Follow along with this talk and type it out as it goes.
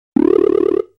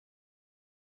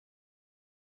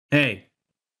Hey,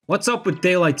 what's up with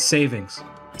daylight savings?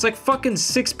 It's like fucking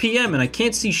 6 p.m. and I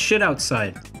can't see shit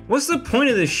outside. What's the point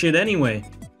of this shit anyway?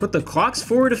 Put the clocks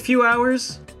forward a few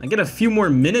hours? I get a few more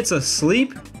minutes of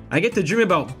sleep? I get to dream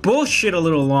about bullshit a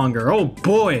little longer. Oh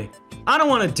boy. I don't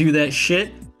want to do that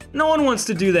shit. No one wants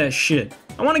to do that shit.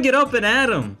 I want to get up and at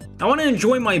 'em. I want to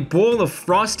enjoy my bowl of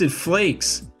frosted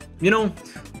flakes. You know,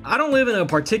 I don't live in a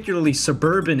particularly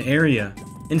suburban area.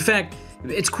 In fact,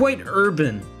 it's quite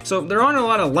urban, so there aren't a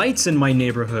lot of lights in my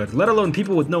neighborhood, let alone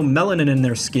people with no melanin in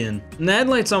their skin. And the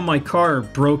headlights on my car are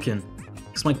broken,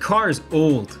 because my car is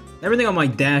old. Everything on my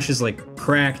dash is like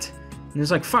cracked, and there's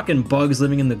like fucking bugs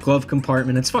living in the glove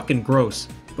compartment. It's fucking gross.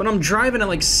 When I'm driving at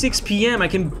like 6 p.m., I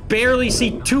can barely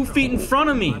see 2 feet in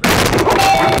front of me.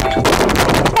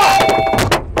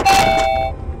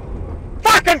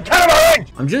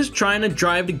 I'm just trying to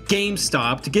drive to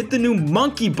GameStop to get the new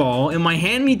monkey ball in my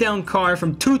hand-me-down car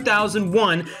from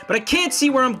 2001, but I can't see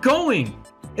where I'm going.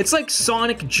 It's like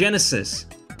Sonic Genesis.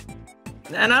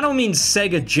 And I don't mean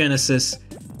Sega Genesis.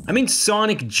 I mean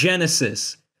Sonic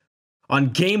Genesis. On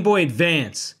Game Boy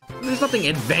Advance. There's nothing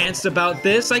advanced about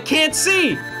this. I can't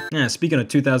see! Yeah, speaking of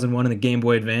 2001 and the Game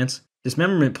Boy Advance,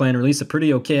 Dismemberment Plan released a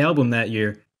pretty okay album that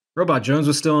year. Robot Jones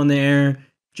was still in the air.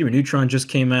 Jimmy Neutron just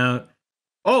came out.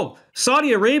 Oh,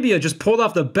 Saudi Arabia just pulled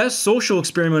off the best social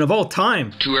experiment of all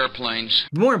time. 2 airplanes.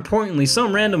 More importantly,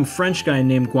 some random French guy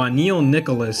named Guanil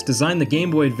Nicolas designed the Game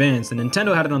Boy Advance, and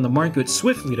Nintendo had it on the market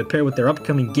swiftly to pair with their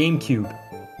upcoming GameCube.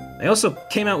 They also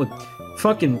came out with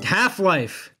fucking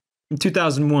Half-Life in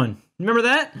 2001. Remember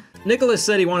that? Nicholas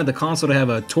said he wanted the console to have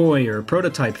a toy or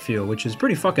prototype feel, which is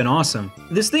pretty fucking awesome.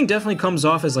 This thing definitely comes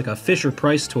off as like a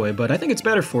Fisher-Price toy, but I think it's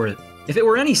better for it. If it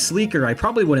were any sleeker, I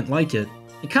probably wouldn't like it.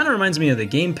 It kind of reminds me of the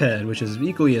gamepad, which is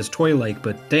equally as toy-like,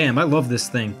 but damn, I love this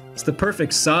thing. It's the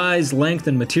perfect size, length,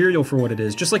 and material for what it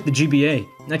is, just like the GBA.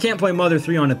 I can't play Mother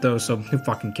 3 on it though, so who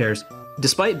fucking cares?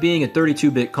 Despite being a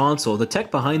 32-bit console, the tech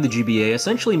behind the GBA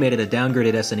essentially made it a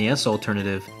downgraded SNES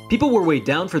alternative. People were way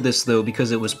down for this though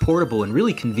because it was portable and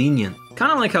really convenient.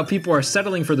 Kinda like how people are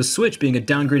settling for the Switch being a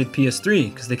downgraded PS3,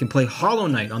 because they can play Hollow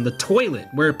Knight on the toilet,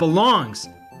 where it belongs.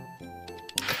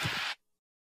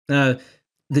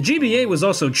 The GBA was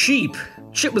also cheap.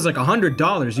 Shit was like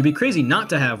 $100, you'd be crazy not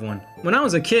to have one. When I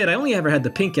was a kid, I only ever had the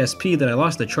pink SP that I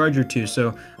lost the charger to,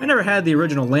 so I never had the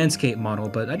original landscape model,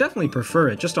 but I definitely prefer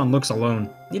it, just on looks alone.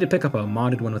 Need to pick up a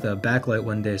modded one with a backlight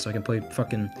one day so I can play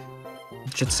fucking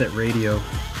Jet Set Radio.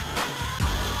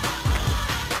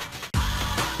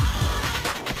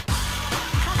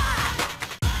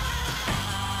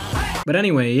 But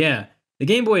anyway, yeah. The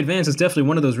Game Boy Advance is definitely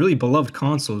one of those really beloved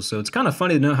consoles, so it's kind of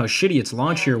funny to know how shitty its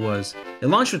launch year was. It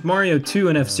launched with Mario 2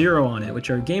 and F-Zero on it,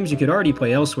 which are games you could already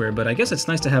play elsewhere, but I guess it's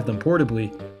nice to have them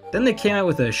portably. Then they came out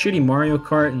with a shitty Mario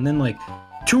Kart, and then like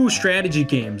 2 strategy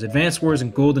games, Advance Wars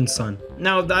and Golden Sun.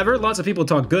 Now, I've heard lots of people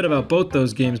talk good about both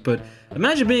those games, but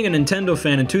imagine being a Nintendo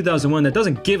fan in 2001 that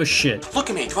doesn't give a shit. Look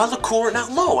at me, do I look cool or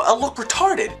not? No, I look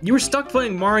retarded. You were stuck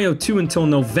playing Mario 2 until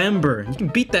November. You can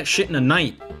beat that shit in a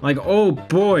night. Like, oh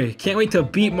boy, can't wait to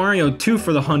beat Mario 2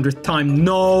 for the 100th time.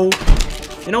 No!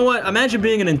 You know what? Imagine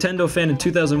being a Nintendo fan in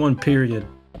 2001, period.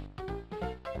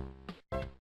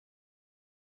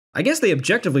 I guess they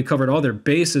objectively covered all their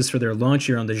bases for their launch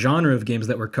year on the genre of games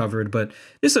that were covered, but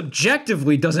this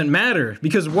objectively doesn't matter,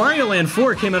 because Wario Land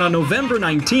 4 came out on November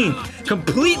 19th,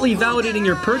 completely validating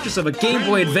your purchase of a Game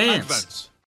Boy Advance.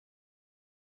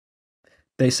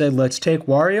 They said, let's take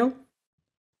Wario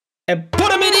and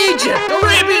put him in Egypt!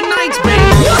 Arabian Nights,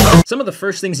 baby! Some of the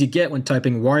first things you get when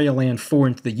typing Wario Land 4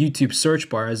 into the YouTube search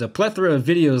bar is a plethora of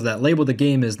videos that label the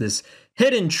game as this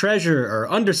hidden treasure or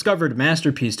undiscovered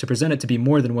masterpiece to present it to be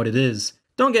more than what it is.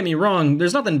 Don't get me wrong,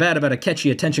 there's nothing bad about a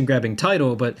catchy attention-grabbing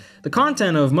title, but the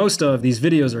content of most of these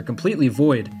videos are completely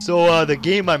void. So, the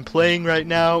game I'm playing right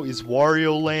now is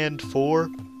Wario Land 4.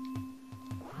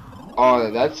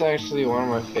 Oh, that's actually one of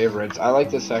my favorites. I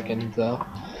like the second, though,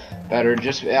 better.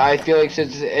 Just, I feel like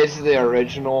since it's the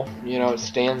original, you know, it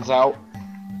stands out.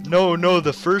 No,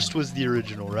 the first was the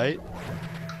original, right?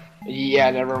 Yeah,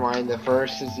 never mind. The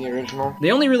first is the original.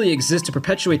 They only really exist to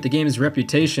perpetuate the game's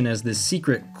reputation as this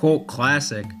secret cult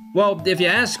classic. Well, if you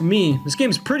ask me, this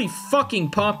game's pretty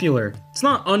fucking popular. It's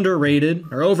not underrated,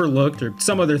 or overlooked, or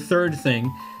some other third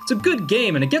thing. It's a good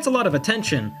game, and it gets a lot of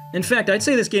attention. In fact, I'd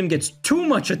say this game gets too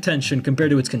much attention compared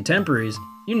to its contemporaries.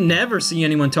 You never see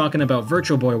anyone talking about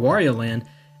Virtual Boy Wario Land.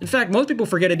 In fact, most people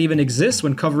forget it even exists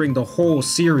when covering the whole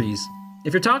series.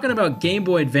 If you're talking about Game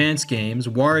Boy Advance games,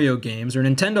 Wario games, or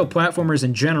Nintendo platformers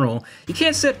in general, you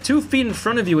can't set 2 feet in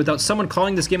front of you without someone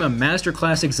calling this game a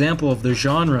masterclass example of the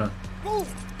genre.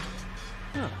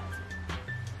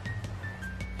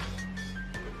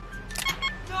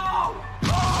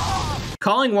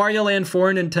 Calling Wario Land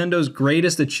 4 Nintendo's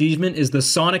greatest achievement is the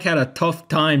Sonic had a tough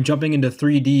time jumping into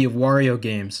 3D of Wario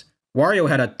games. Wario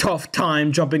had a tough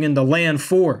time jumping into Land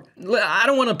 4. I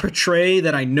don't want to portray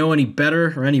that I know any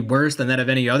better or any worse than that of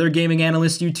any other gaming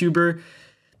analyst YouTuber.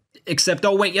 Except,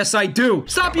 oh wait, yes I do!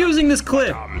 Stop using this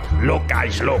clip! Look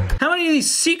guys, look! How many of these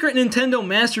secret Nintendo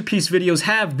Masterpiece videos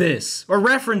have this? Or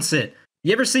reference it?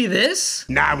 You ever see this?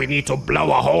 Now we need to blow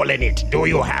a hole in it. Do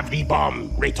you have the bomb,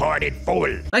 retarded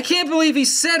fool? I can't believe he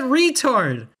said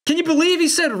retard! Can you believe he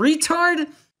said retard?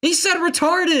 He said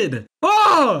retarded!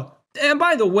 Oh! And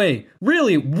by the way,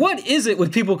 really, what is it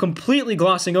with people completely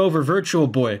glossing over Virtual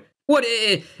Boy? What,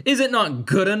 is it not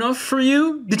good enough for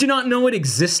you? Did you not know it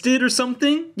existed or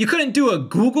something? You couldn't do a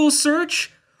Google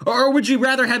search? Or would you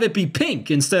rather have it be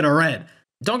pink instead of red?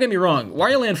 Don't get me wrong,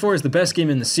 Wario Land 4 is the best game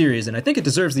in the series, and I think it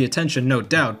deserves the attention, no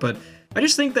doubt, but I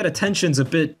just think that attention's a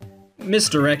bit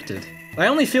misdirected. I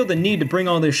only feel the need to bring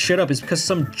all this shit up is because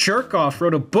some jerk-off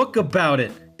wrote a book about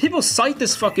it. People cite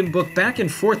this fucking book back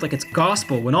and forth like it's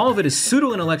gospel, when all of it is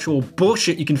pseudo-intellectual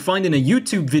bullshit you can find in a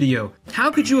YouTube video. How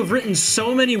could you have written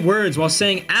so many words while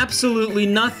saying absolutely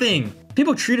nothing?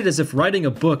 People treat it as if writing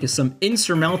a book is some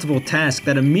insurmountable task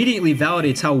that immediately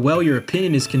validates how well your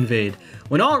opinion is conveyed,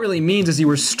 when all it really means is you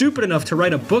were stupid enough to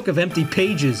write a book of empty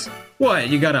pages. What,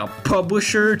 you got a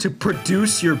publisher to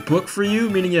produce your book for you,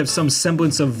 meaning you have some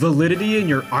semblance of validity in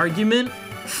your argument?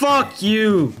 Fuck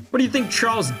you! What do you think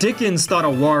Charles Dickens thought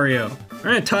of Wario? I'm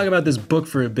gonna talk about this book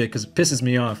for a bit because it pisses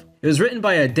me off. It was written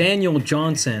by a Daniel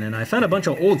Johnson, and I found a bunch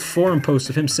of old forum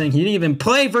posts of him saying he didn't even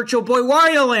play Virtual Boy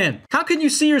Wario Land! How can you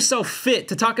see yourself fit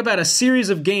to talk about a series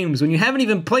of games when you haven't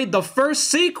even played the first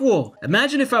sequel?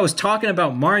 Imagine if I was talking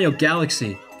about Mario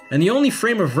Galaxy, and the only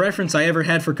frame of reference I ever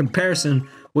had for comparison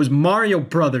was Mario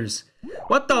Brothers.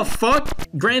 What the fuck?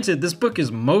 Granted, this book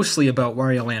is mostly about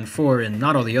Wario Land 4 and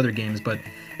not all the other games, but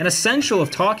an essential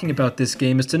of talking about this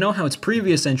game is to know how its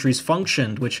previous entries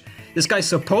functioned, which this guy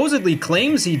supposedly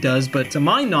claims he does, but to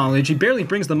my knowledge, he barely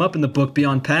brings them up in the book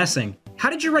beyond passing. How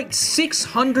did you write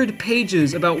 600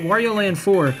 pages about Wario Land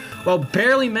 4 while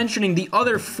barely mentioning the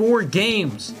other 4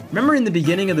 games? Remember in the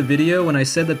beginning of the video when I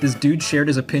said that this dude shared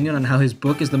his opinion on how his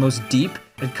book is the most deep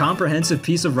and comprehensive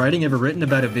piece of writing ever written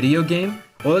about a video game?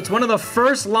 Well, it's one of the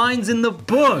first lines in the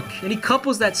book, and he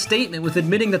couples that statement with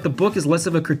admitting that the book is less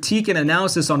of a critique and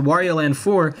analysis on Wario Land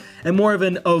 4 and more of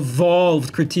an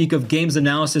evolved critique of games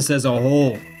analysis as a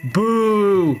whole.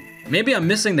 Boo! Maybe I'm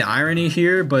missing the irony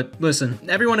here, but listen,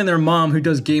 everyone and their mom who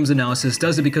does games analysis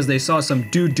does it because they saw some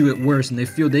dude do it worse and they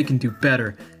feel they can do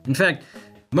better. In fact,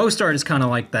 most art is kind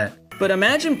of like that. But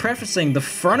imagine prefacing the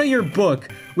front of your book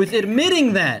with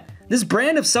admitting that. This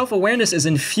brand of self-awareness is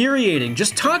infuriating.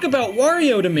 Just talk about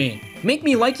Wario to me. Make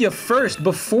me like you first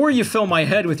before you fill my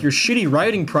head with your shitty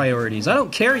writing priorities. I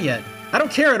don't care yet. I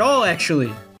don't care at all,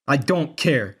 actually. I don't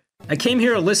care. I came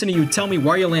here to listen to you tell me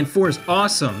Wario Land 4 is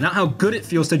awesome, not how good it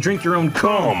feels to drink your own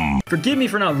cum. Forgive me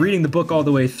for not reading the book all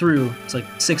the way through. It's like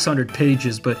 600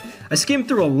 pages, but I skimmed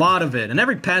through a lot of it, and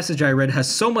every passage I read has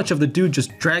so much of the dude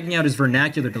just dragging out his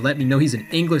vernacular to let me know he's an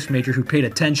English major who paid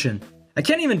attention. I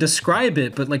can't even describe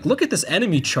it, but like, look at this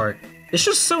enemy chart. It's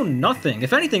just so nothing.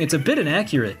 If anything, it's a bit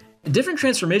inaccurate. Different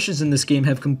transformations in this game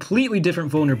have completely different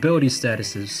vulnerability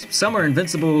statuses. Some are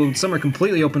invincible, some are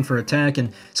completely open for attack,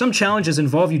 and some challenges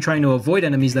involve you trying to avoid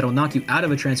enemies that'll knock you out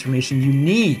of a transformation you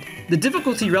need. The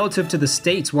difficulty relative to the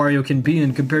states Wario can be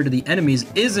in compared to the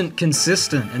enemies isn't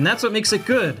consistent, and that's what makes it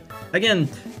good. Again,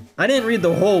 I didn't read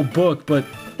the whole book, but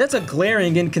that's a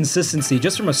glaring inconsistency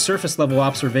just from a surface level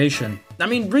observation. I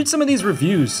mean, read some of these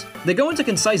reviews. They go into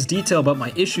concise detail about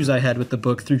my issues I had with the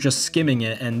book through just skimming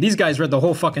it, and these guys read the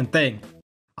whole fucking thing.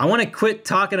 I want to quit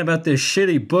talking about this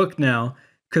shitty book now,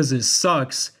 cause it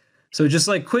sucks. So just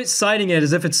like quit citing it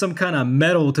as if it's some kind of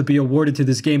medal to be awarded to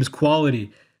this game's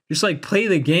quality. Just like play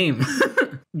the game.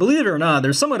 Believe it or not,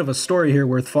 there's somewhat of a story here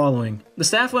worth following. The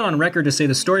staff went on record to say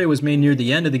the story was made near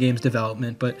the end of the game's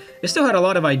development, but it still had a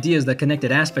lot of ideas that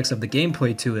connected aspects of the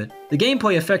gameplay to it. The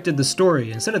gameplay affected the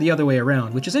story instead of the other way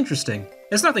around, which is interesting.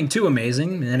 It's nothing too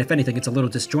amazing, and if anything it's a little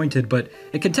disjointed, but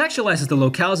it contextualizes the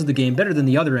locales of the game better than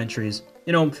the other entries.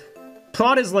 You know,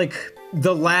 plot is like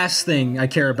the last thing I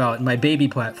care about in my baby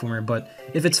platformer, but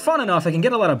if it's fun enough, I can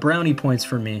get a lot of brownie points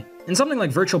for me. In something like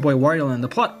Virtual Boy Wario Land, the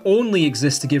plot only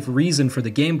exists to give reason for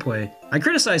the gameplay. I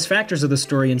criticize factors of the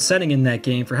story and setting in that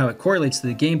game for how it correlates to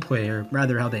the gameplay, or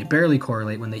rather how they barely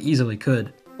correlate when they easily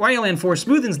could. Wario Land 4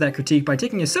 smoothens that critique by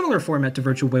taking a similar format to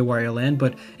Virtual Boy Wario Land,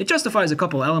 but it justifies a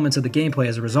couple elements of the gameplay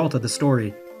as a result of the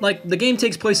story. Like, the game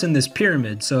takes place in this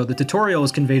pyramid, so the tutorial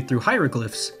is conveyed through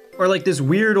hieroglyphs. Or like this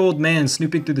weird old man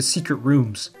snooping through the secret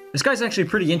rooms. This guy's actually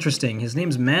pretty interesting. His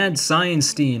name's Mad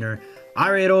Science-Stein, or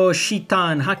Arero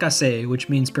Shitan Hakase, which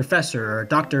means professor, or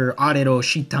Dr. Arero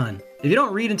Shitan. If you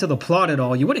don't read into the plot at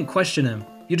all, you wouldn't question him.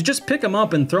 You'd just pick him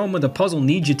up and throw him where the puzzle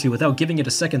needs you to without giving it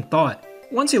a second thought.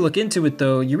 Once you look into it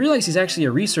though, you realize he's actually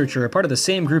a researcher, a part of the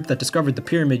same group that discovered the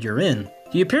pyramid you're in.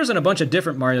 He appears in a bunch of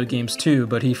different Mario games too,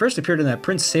 but he first appeared in that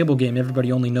Prince Sable game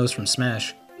everybody only knows from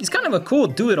Smash. He's kind of a cool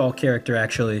do-it-all character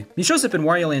actually. He shows up in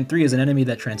Wario Land 3 as an enemy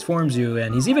that transforms you,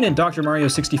 and he's even in Dr. Mario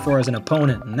 64 as an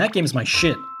opponent, and that game's my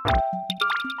shit.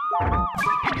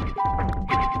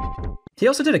 He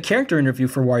also did a character interview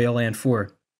for Wario Land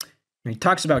 4. He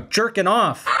talks about jerking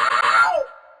off.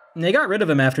 And they got rid of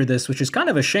him after this, which is kind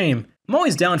of a shame. I'm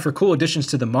always down for cool additions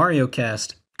to the Mario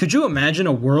cast. Could you imagine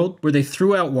a world where they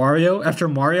threw out Wario after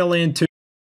Mario Land 2?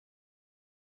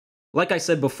 Like I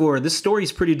said before, this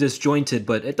story's pretty disjointed,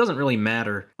 but it doesn't really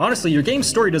matter. Honestly, your game's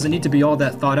story doesn't need to be all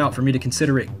that thought out for me to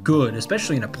consider it good,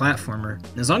 especially in a platformer.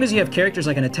 As long as you have characters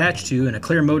I can attach to and a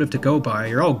clear motive to go by,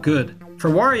 you're all good. For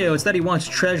Wario, it's that he wants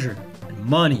treasure and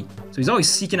money, so he's always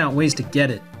seeking out ways to get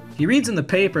it. He reads in the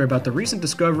paper about the recent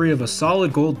discovery of a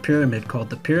solid gold pyramid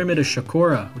called the Pyramid of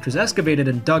Shakura, which was excavated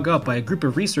and dug up by a group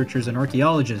of researchers and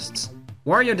archaeologists.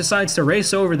 Wario decides to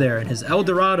race over there in his El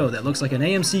Dorado that looks like an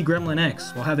AMC Gremlin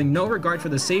X, while having no regard for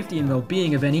the safety and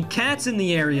well-being of any cats in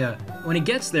the area. When he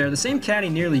gets there, the same cat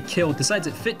he nearly killed decides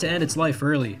it fit to end its life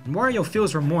early, and Wario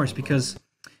feels remorse because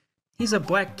he's a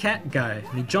black cat guy,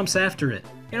 and he jumps after it.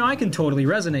 You know, I can totally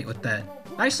resonate with that.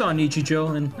 I saw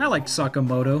Nichijou, and I liked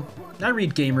Sakamoto. I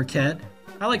read GamerCat.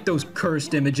 I like those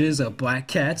cursed images of black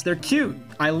cats. They're cute.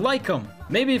 I like them.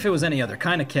 Maybe if it was any other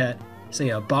kind of cat, say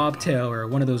a bobtail or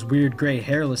one of those weird gray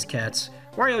hairless cats,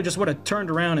 Wario just would have turned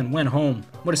around and went home.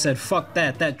 Would have said, fuck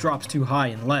that, that drop's too high,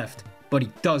 and left. But he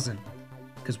doesn't.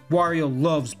 Because Wario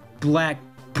loves black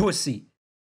pussy.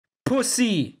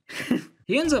 Pussy!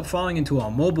 He ends up falling into a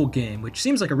mobile game, which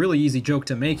seems like a really easy joke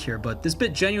to make here, but this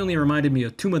bit genuinely reminded me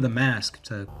of Tomb of the Mask.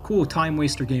 It's a cool time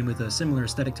waster game with a similar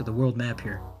aesthetic to the world map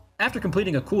here. After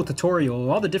completing a cool tutorial,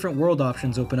 all the different world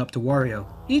options open up to Wario.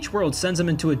 Each world sends him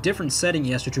into a different setting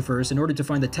he has to traverse in order to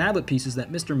find the tablet pieces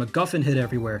that Mr. MacGuffin hid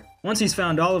everywhere. Once he's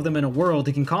found all of them in a world,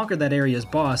 he can conquer that area's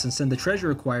boss and send the treasure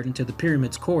required into the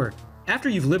pyramid's core. After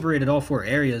you've liberated all 4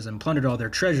 areas and plundered all their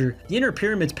treasure, the inner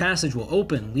pyramid's passage will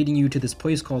open, leading you to this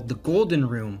place called the Golden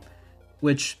Room,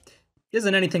 which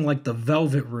isn't anything like the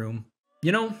Velvet Room.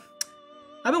 You know,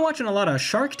 I've been watching a lot of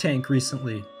Shark Tank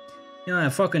recently. You know,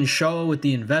 that fucking show with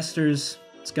the investors.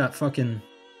 It's got fucking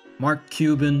Mark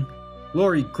Cuban,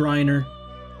 Lori Greiner,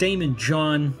 Damon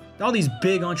John, all these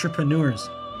big entrepreneurs.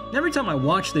 And every time I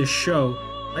watch this show,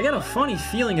 I get a funny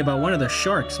feeling about one of the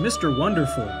sharks, Mr.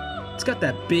 Wonderful. It's got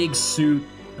that big suit,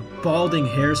 the balding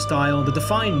hairstyle, the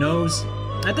defined nose.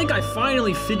 I think I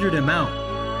finally figured him out.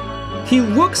 He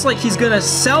looks like he's gonna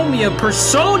sell me a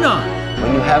persona!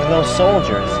 When you have no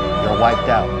soldiers, you're wiped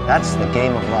out. That's the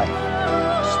game of life.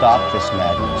 Stop this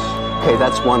madness. Okay,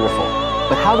 that's wonderful.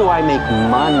 But how do I make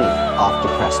money off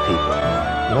depressed people?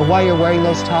 You know why you're wearing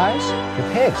those ties?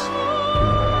 You're pigs.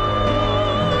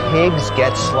 Pigs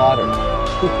get slaughtered.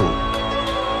 Poo-poo.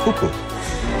 Poo-poo.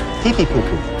 Pee-pee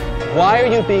poo-poo. Why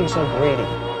are you being so greedy?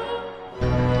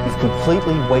 You've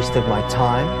completely wasted my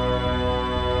time.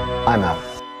 I'm out.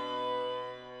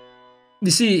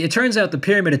 You see, it turns out the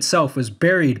pyramid itself was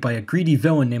buried by a greedy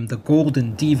villain named the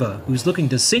Golden Diva, who's looking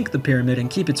to sink the pyramid and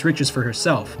keep its riches for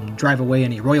herself, and drive away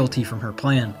any royalty from her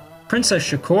plan. Princess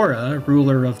Shakura,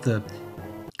 ruler of the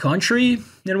country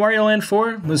in Wario Land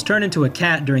 4, was turned into a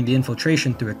cat during the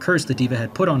infiltration through a curse the Diva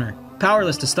had put on her.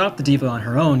 Powerless to stop the Diva on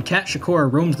her own, Cat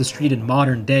Shakura roams the street in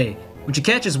modern day. When she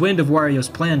catches wind of Wario's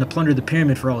plan to plunder the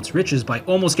pyramid for all its riches by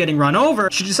almost getting run over,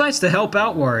 she decides to help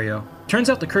out Wario. Turns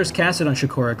out the curse casted on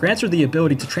Shakura grants her the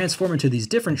ability to transform into these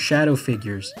different shadow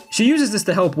figures. She uses this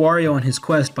to help Wario on his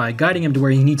quest by guiding him to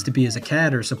where he needs to be as a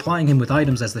cat or supplying him with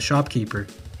items as the shopkeeper.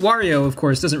 Wario, of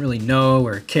course, doesn't really know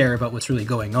or care about what's really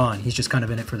going on. He's just kind of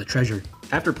in it for the treasure.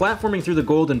 After platforming through the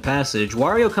Golden Passage,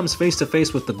 Wario comes face to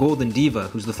face with the Golden Diva,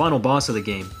 who's the final boss of the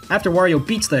game. After Wario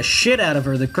beats the shit out of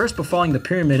her, the curse befalling the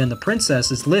pyramid and the princess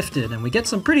is lifted, and we get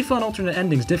some pretty fun alternate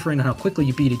endings differing on how quickly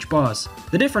you beat each boss.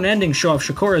 The different endings show off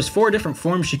Shakura's 4 different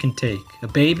forms she can take. A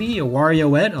baby, a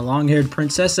Warioette, a long-haired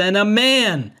princess, and a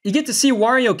man! You get to see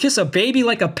Wario kiss a baby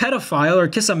like a pedophile or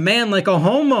kiss a man like a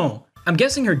homo! I'm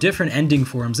guessing her different ending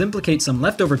forms implicate some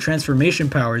leftover transformation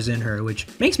powers in her, which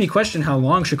makes me question how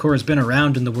long Shakura's been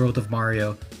around in the world of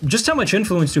Mario. Just how much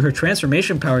influence do her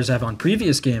transformation powers have on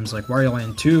previous games like Wario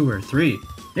Land 2 or 3?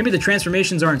 Maybe the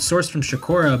transformations aren't sourced from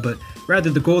Shakura, but rather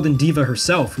the Golden Diva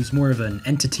herself, who's more of an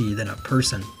entity than a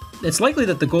person. It's likely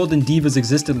that the Golden Divas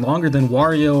existed longer than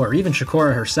Wario or even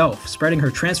Shakora herself, spreading her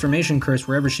transformation curse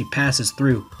wherever she passes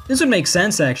through. This would make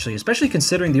sense actually, especially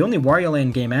considering the only Wario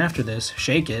Land game after this,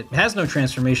 Shake It, has no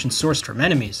transformation sourced from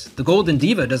enemies. The Golden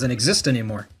Diva doesn't exist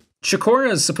anymore.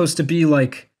 Shakora is supposed to be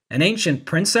like an ancient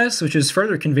princess, which is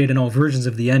further conveyed in all versions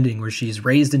of the ending, where she's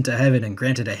raised into heaven and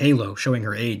granted a halo, showing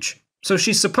her age. So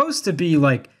she's supposed to be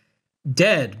like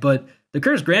dead, but the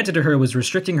curse granted to her was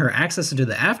restricting her access into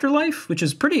the afterlife, which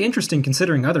is pretty interesting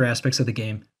considering other aspects of the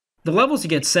game. The levels you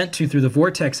get sent to through the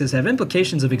vortexes have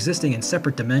implications of existing in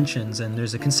separate dimensions, and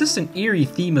there's a consistent eerie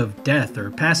theme of death or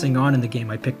passing on in the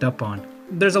game I picked up on.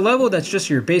 There's a level that's just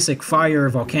your basic fire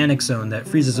volcanic zone that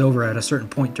freezes over at a certain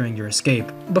point during your escape.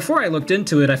 Before I looked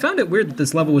into it, I found it weird that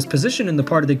this level was positioned in the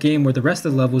part of the game where the rest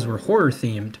of the levels were horror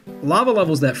themed. Lava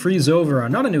levels that freeze over are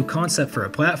not a new concept for a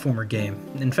platformer game.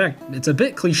 In fact, it's a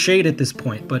bit cliched at this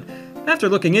point, but after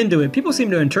looking into it, people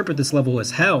seem to interpret this level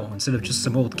as hell instead of just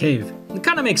some old cave. It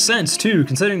kinda makes sense too,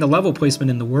 considering the level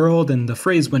placement in the world and the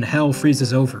phrase when hell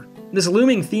freezes over. This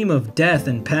looming theme of death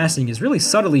and passing is really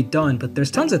subtly done, but there's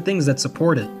tons of things that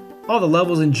support it. All the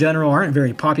levels in general aren't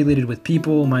very populated with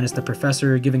people, minus the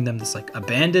professor giving them this like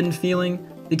abandoned feeling.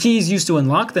 The keys used to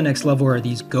unlock the next level are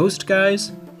these ghost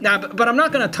guys. But I'm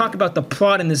not gonna talk about the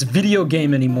plot in this video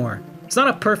game anymore. It's not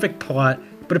a perfect plot,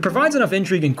 but it provides enough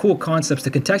intrigue and cool concepts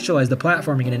to contextualize the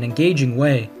platforming in an engaging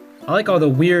way. I like all the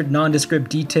weird,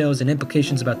 nondescript details and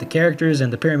implications about the characters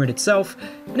and the pyramid itself,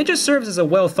 and it just serves as a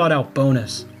well thought out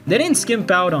bonus. They didn't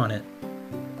skimp out on it.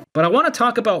 But I want to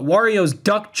talk about Wario's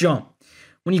duck jump.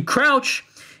 When you crouch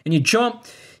and you jump,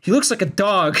 he looks like a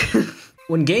dog.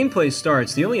 When gameplay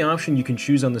starts, the only option you can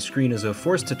choose on the screen is a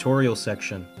forced tutorial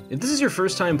section. If this is your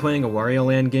first time playing a Wario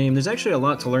Land game, there's actually a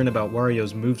lot to learn about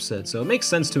Wario's moveset, so it makes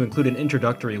sense to include an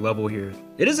introductory level here.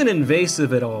 It isn't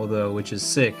invasive at all though, which is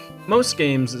sick. Most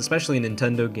games, especially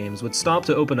Nintendo games, would stop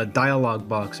to open a dialogue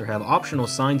box or have optional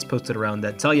signs posted around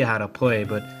that tell you how to play,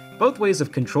 but both ways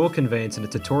of control conveyance in a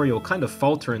tutorial kind of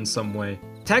falter in some way.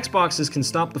 Text boxes can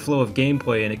stop the flow of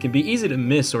gameplay, and it can be easy to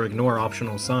miss or ignore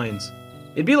optional signs.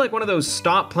 It'd be like one of those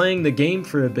stop playing the game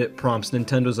for a bit prompts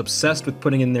Nintendo's obsessed with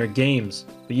putting in their games.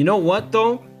 But you know what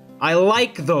though? I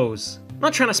like those. I'm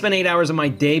not trying to spend 8 hours of my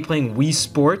day playing Wii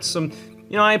Sports.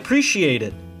 I appreciate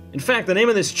it. In fact, the name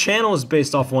of this channel is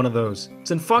based off one of those.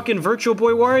 It's in fucking Virtual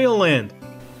Boy Wario Land.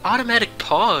 Automatic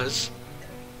Pause?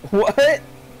 What?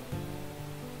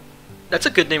 That's a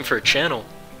good name for a channel.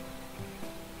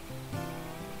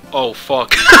 Oh,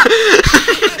 fuck.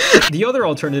 The other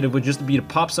alternative would just be to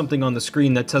pop something on the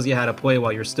screen that tells you how to play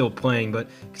while you're still playing, but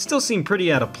it can still seem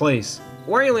pretty out of place.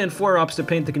 Wario Land 4 opts to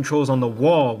paint the controls on the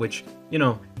wall, which,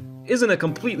 isn't a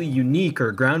completely unique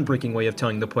or groundbreaking way of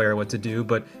telling the player what to do,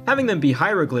 but having them be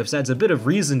hieroglyphs adds a bit of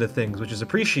reason to things, which is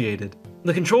appreciated.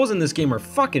 The controls in this game are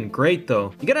fucking great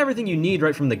though. You get everything you need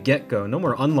right from the get-go, no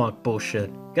more unlock bullshit.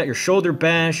 You got your shoulder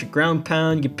bash, your ground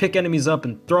pound, you can pick enemies up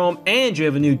and throw them, and you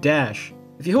have a new dash.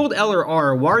 If you hold L or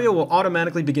R, Wario will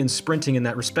automatically begin sprinting in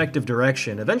that respective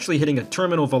direction, eventually hitting a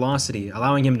terminal velocity,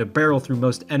 allowing him to barrel through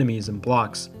most enemies and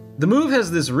blocks. The move has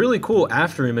this really cool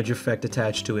afterimage effect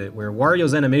attached to it, where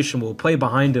Wario's animation will play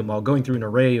behind him while going through an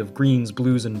array of greens,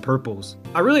 blues, and purples.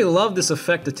 I really love this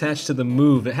effect attached to the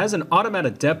move. It has an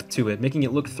automatic depth to it, making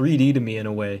it look 3D to me in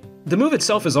a way. The move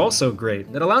itself is also great.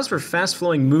 It allows for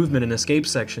fast-flowing movement in escape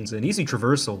sections and easy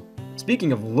traversal.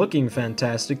 Speaking of looking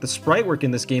fantastic, the sprite work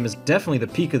in this game is definitely the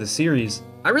peak of the series.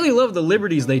 I really love the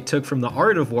liberties they took from the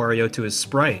art of Wario to his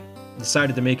sprite. They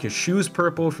decided to make his shoes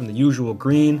purple from the usual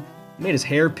green, made his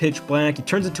hair pitch black, he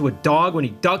turns into a dog when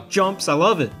he duck jumps, I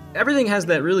love it. Everything has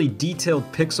that really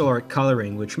detailed pixel art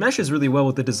coloring, which meshes really well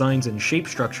with the designs and shape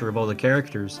structure of all the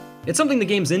characters. It's something the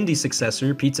game's indie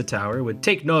successor, Pizza Tower, would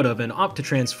take note of and opt to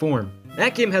transform.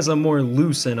 That game has a more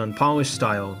loose and unpolished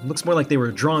style. It looks more like they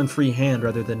were drawn freehand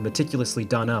rather than meticulously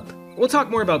done up. We'll talk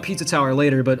more about Pizza Tower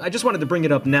later, but I just wanted to bring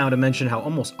it up now to mention how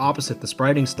almost opposite the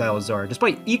spriting styles are,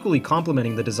 despite equally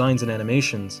complementing the designs and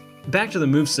animations. Back to the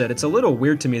moveset, it's a little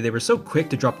weird to me they were so quick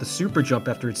to drop the super jump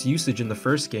after its usage in the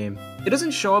first game. It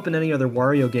doesn't show up in any other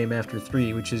Wario game after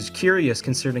 3, which is curious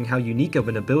considering how unique of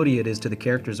an ability it is to the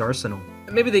character's arsenal.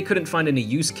 Maybe they couldn't find any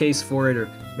use case for it, or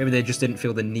maybe they just didn't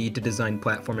feel the need to design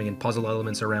platforming and puzzle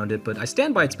elements around it, but I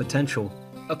stand by its potential.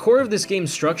 A core of this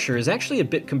game's structure is actually a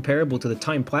bit comparable to the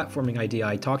time platforming idea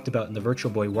I talked about in the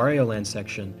Virtual Boy Wario Land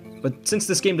section, but since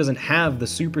this game doesn't have the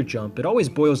super jump, it always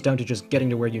boils down to just getting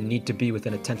to where you need to be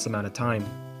within a tense amount of time.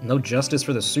 No justice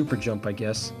for the super jump, I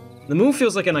guess. The move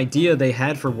feels like an idea they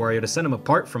had for Wario to set him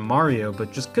apart from Mario,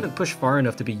 but just couldn't push far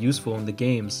enough to be useful in the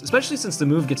games, especially since the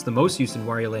move gets the most use in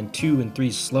Wario Land 2 and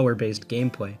 3's slower-based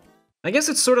gameplay. I guess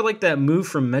it's sort of like that move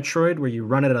from Metroid where you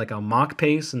run at like a Mach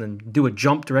pace and then do a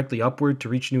jump directly upward to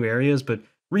reach new areas, but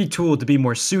retooled to be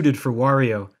more suited for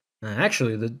Wario.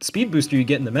 Actually, the speed booster you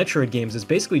get in the Metroid games is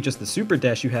basically just the super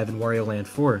dash you have in Wario Land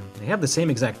 4. They have the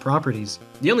same exact properties.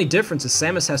 The only difference is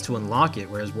Samus has to unlock it,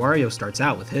 whereas Wario starts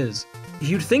out with his.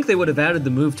 You'd think they would have added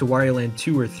the move to Wario Land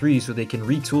 2 or 3 so they can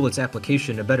retool its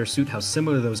application to better suit how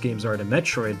similar those games are to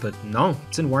Metroid, but no,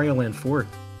 it's in Wario Land 4.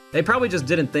 They probably just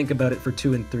didn't think about it for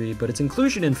 2 and 3, but its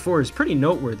inclusion in 4 is pretty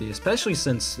noteworthy, especially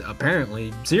since,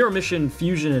 apparently, Zero Mission,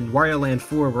 Fusion, and Wario Land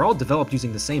 4 were all developed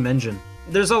using the same engine.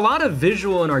 There's a lot of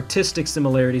visual and artistic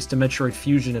similarities to Metroid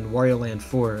Fusion and Wario Land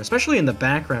 4, especially in the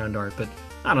background art, but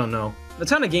I don't know. A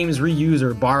ton of games reuse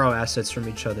or borrow assets from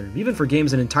each other, even for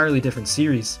games in entirely different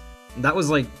series. That was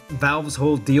like Valve's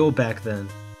whole deal back then.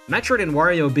 Metroid and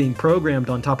Wario being programmed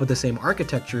on top of the same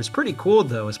architecture is pretty cool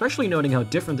though, especially noting how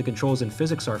different the controls and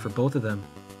physics are for both of them.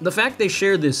 The fact they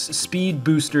share this speed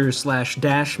booster slash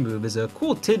dash move is a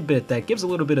cool tidbit that gives a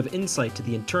little bit of insight to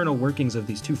the internal workings of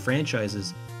these two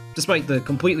franchises, despite the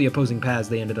completely opposing paths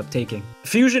they ended up taking.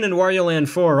 Fusion and Wario Land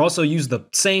 4 also use the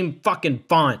same fucking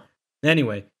font.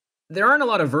 Anyway, there aren't a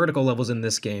lot of vertical levels in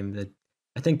this game.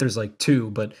 I think there's like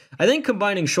 2, but I think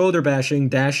combining shoulder bashing,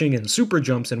 dashing, and super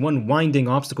jumps in one winding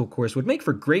obstacle course would make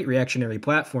for great reactionary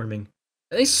platforming.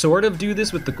 They sort of do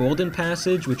this with the Golden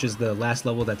Passage, which is the last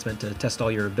level that's meant to test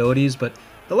all your abilities, but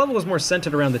the level is more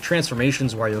centered around the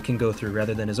transformations Wario can go through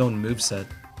rather than his own moveset.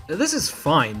 This is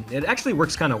fine. It actually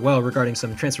works kind of well regarding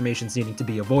some transformations needing to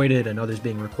be avoided and others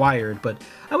being required, but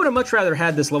I would have much rather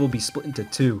had this level be split into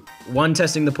 2. One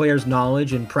testing the player's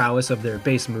knowledge and prowess of their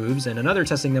base moves, and another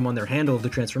testing them on their handle of the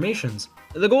transformations.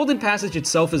 The Golden Passage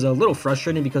itself is a little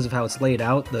frustrating because of how it's laid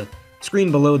out. The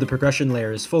screen below the progression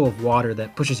layer is full of water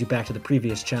that pushes you back to the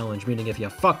previous challenge, meaning if you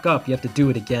fuck up, you have to do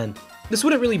it again. This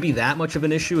wouldn't really be that much of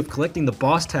an issue if collecting the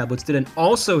boss tablets didn't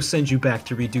also send you back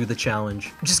to redo the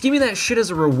challenge. Just give me that shit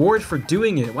as a reward for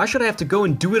doing it. Why should I have to go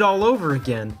and do it all over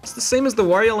again? It's the same as the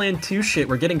Wario Land 2 shit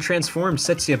where getting transformed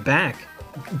sets you back.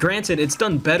 Granted, it's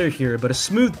done better here, but a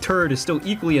smooth turd is still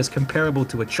equally as comparable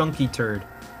to a chunky turd.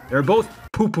 They're both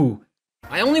poo-poo.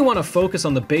 I only want to focus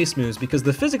on the base moves because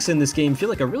the physics in this game feel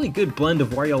like a really good blend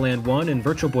of Wario Land 1 and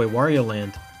Virtual Boy Wario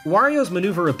Land. Wario's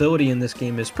maneuverability in this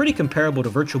game is pretty comparable to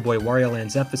Virtual Boy Wario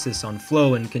Land's emphasis on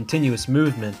flow and continuous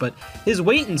movement, but his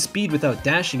weight and speed without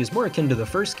dashing is more akin to the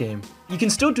first game. You can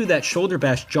still do that shoulder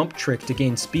bash jump trick to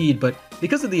gain speed, but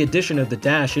because of the addition of the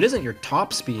dash, it isn't your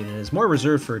top speed and is more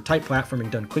reserved for tight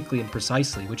platforming done quickly and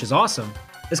precisely, which is awesome.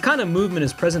 This kind of movement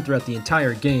is present throughout the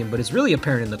entire game, but is really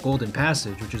apparent in the Golden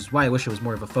Passage, which is why I wish it was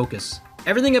more of a focus.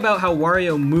 Everything about how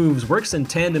Wario moves works in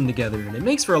tandem together, and it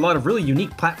makes for a lot of really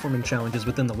unique platforming challenges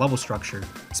within the level structure.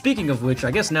 Speaking of which,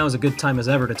 I guess now is a good time as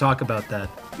ever to talk about that.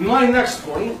 My next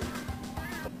point.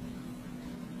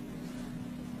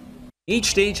 Each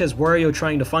stage has Wario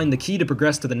trying to find the key to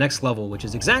progress to the next level, which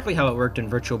is exactly how it worked in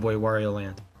Virtual Boy Wario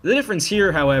Land. The difference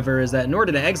here, however, is that in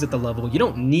order to exit the level, you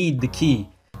don't need the key.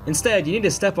 Instead, you need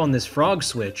to step on this frog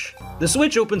switch. The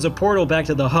switch opens a portal back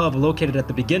to the hub located at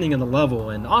the beginning of the level,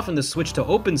 and often the switch to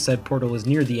open said portal is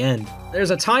near the end.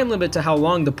 There's a time limit to how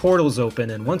long the portal's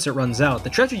open, and once it runs out, the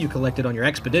treasure you collected on your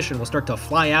expedition will start to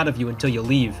fly out of you until you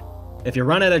leave. If you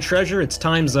run out of treasure, it's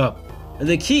time's up.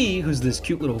 The key, who's this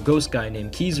cute little ghost guy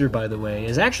named Keezer by the way,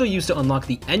 is actually used to unlock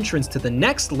the entrance to the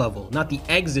next level, not the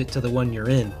exit to the one you're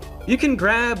in. You can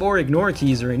grab or ignore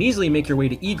Keezer and easily make your way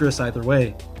to egress either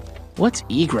way. What's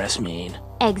egress mean?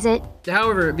 Exit.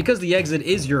 However, because the exit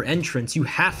is your entrance, you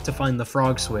have to find the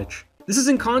frog switch. This is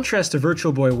in contrast to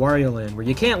Virtual Boy Wario Land, where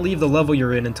you can't leave the level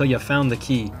you're in until you've found the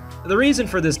key. The reason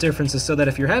for this difference is so that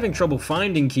if you're having trouble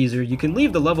finding Keezer, you can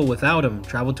leave the level without him,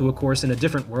 travel to a course in a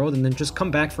different world, and then just come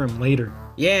back for him later.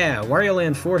 Yeah, Wario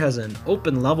Land 4 has an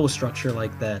open level structure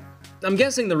like that. I'm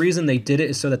guessing the reason they did it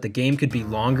is so that the game could be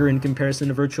longer in comparison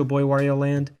to Virtual Boy Wario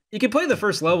Land. You can play the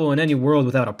first level in any world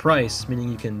without a price, meaning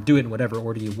you can do it in whatever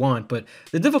order you want, but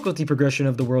the difficulty progression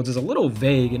of the worlds is a little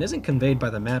vague and isn't conveyed by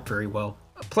the map very well.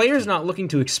 Players not looking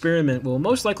to experiment will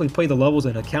most likely play the levels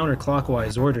in a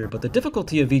counterclockwise order, but the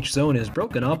difficulty of each zone is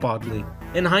broken up oddly.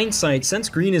 In hindsight, since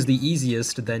green is the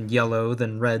easiest, then yellow,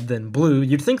 then red, then blue,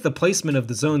 you'd think the placement of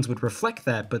the zones would reflect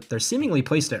that, but they're seemingly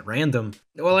placed at random.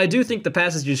 While I do think the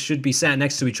passages should be sat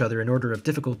next to each other in order of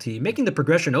difficulty, making the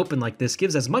progression open like this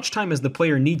gives as much time as the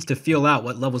player needs to feel out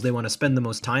what levels they want to spend the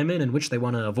most time in and which they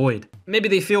want to avoid. Maybe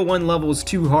they feel one level is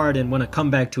too hard and want to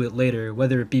come back to it later,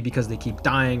 whether it be because they keep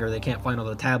dying or they can't find all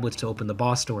the tablets to open the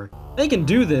boss door. They can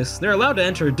do this, they're allowed to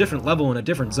enter a different level in a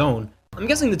different zone. I'm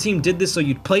guessing the team did this so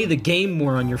you'd play the game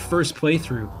more on your first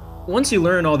playthrough. Once you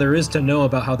learn all there is to know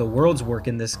about how the worlds work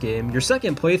in this game, your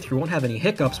second playthrough won't have any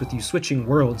hiccups with you switching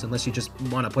worlds unless you just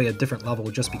want to play a different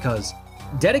level just because.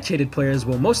 Dedicated players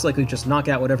will most likely just knock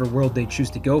out whatever world they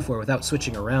choose to go for without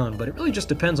switching around, but it really just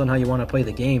depends on how you want to play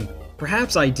the game.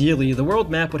 Perhaps ideally, the world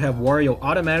map would have Wario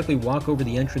automatically walk over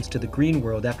the entrance to the green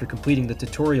world after completing the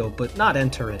tutorial, but not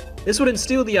enter it. This would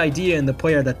instill the idea in the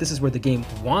player that this is where the game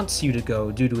wants you to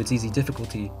go due to its easy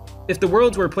difficulty. If the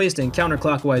worlds were placed in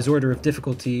counterclockwise order of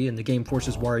difficulty and the game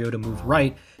forces Wario to move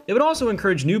right, it would also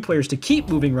encourage new players to keep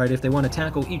moving right if they want to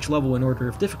tackle each level in order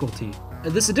of difficulty.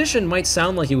 This addition might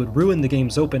sound like it would ruin the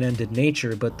game's open-ended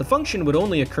nature, but the function would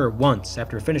only occur once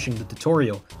after finishing the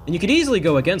tutorial, and you could easily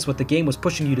go against what the game was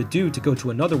pushing you to do to go to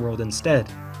another world instead.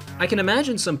 I can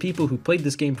imagine some people who played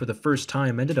this game for the first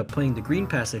time ended up playing the green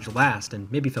passage last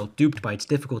and maybe felt duped by its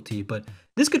difficulty, but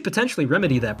this could potentially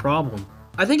remedy that problem.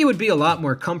 I think it would be a lot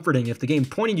more comforting if the game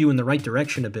pointed you in the right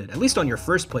direction a bit, at least on your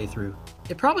first playthrough.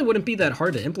 It probably wouldn't be that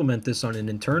hard to implement this on an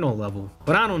internal level,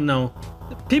 but I don't know.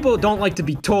 People don't like to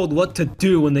be told what to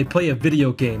do when they play a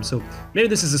video game, so maybe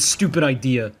this is a stupid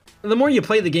idea. The more you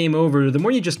play the game over, the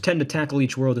more you just tend to tackle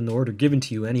each world in the order given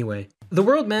to you anyway. The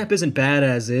world map isn't bad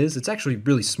as is, it's actually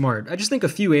really smart. I just think a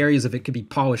few areas of it could be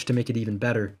polished to make it even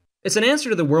better. It's an answer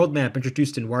to the world map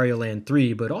introduced in Wario Land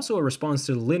 3, but also a response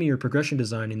to the linear progression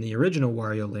design in the original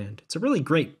Wario Land. It's a really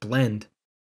great blend.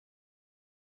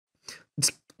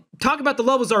 Talk about the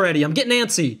levels already, I'm getting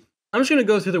antsy! I'm just going to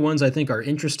go through the ones I think are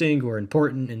interesting or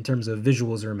important in terms of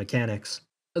visuals or mechanics.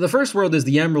 The first world is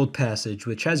the Emerald Passage,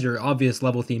 which has your obvious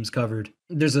level themes covered.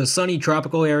 There's a sunny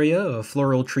tropical area, a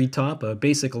floral treetop, a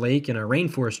basic lake, and a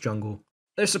rainforest jungle.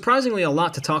 There's surprisingly a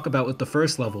lot to talk about with the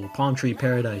first level, Palm Tree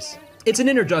Paradise. It's an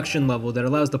introduction level that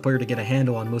allows the player to get a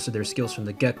handle on most of their skills from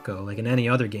the get-go, like in any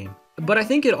other game. But I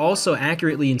think it also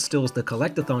accurately instills the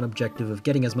collectathon objective of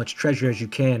getting as much treasure as you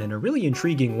can in a really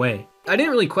intriguing way. I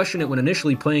didn't really question it when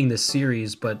initially playing this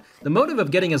series, but the motive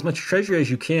of getting as much treasure as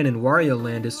you can in Wario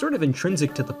Land is sort of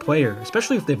intrinsic to the player,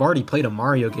 especially if they've already played a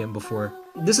Mario game before.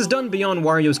 This is done beyond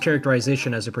Wario's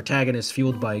characterization as a protagonist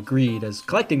fueled by greed, as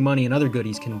collecting money and other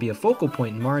goodies can be a focal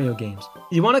point in Mario games.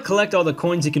 You want to collect all the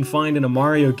coins you can find in a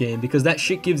Mario game because that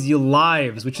shit gives you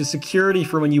lives, which is security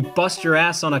for when you bust your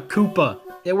ass on a Koopa.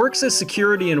 It works as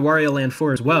security in Wario Land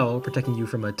 4 as well, protecting you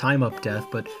from a time-up death,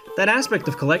 but that aspect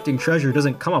of collecting treasure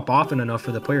doesn't come up often enough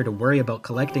for the player to worry about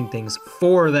collecting things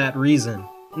for that reason.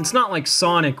 It's not like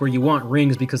Sonic where you want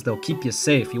rings because they'll keep you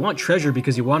safe, you want treasure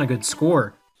because you want a good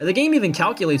score. The game even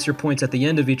calculates your points at the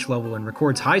end of each level and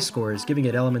records high scores, giving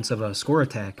it elements of a score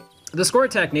attack. The score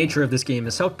attack nature of this game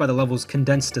is helped by the level's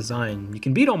condensed design. You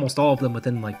can beat almost all of them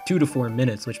within like 2 to 4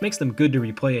 minutes, which makes them good to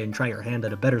replay and try your hand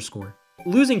at a better score.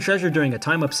 Losing treasure during a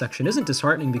time-up section isn't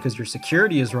disheartening because your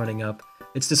security is running up.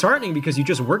 It's disheartening because you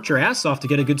just worked your ass off to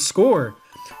get a good score.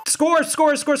 Score,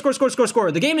 score, score, score, score, score,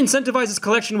 score! The game incentivizes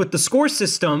collection with the score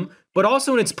system, but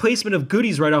also in its placement of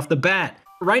goodies right off the bat.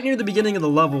 Right near the beginning of the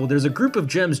level, there's a group of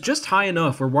gems just high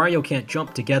enough where Wario can't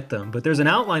jump to get them, but there's an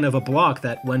outline of a block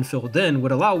that, when filled in,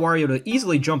 would allow Wario to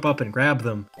easily jump up and grab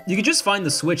them. You could just find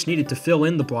the switch needed to fill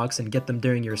in the blocks and get them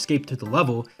during your escape to the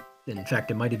level. In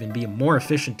fact, it might even be more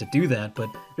efficient to do that, but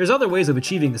there's other ways of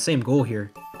achieving the same goal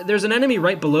here. There's an enemy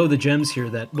right below the gems here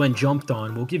that, when jumped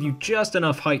on, will give you just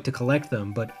enough height to collect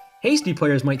them, but hasty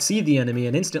players might see the enemy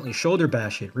and instantly shoulder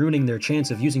bash it, ruining their chance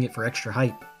of using it for extra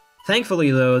height. Thankfully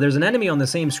though, there's an enemy on the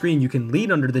same screen you can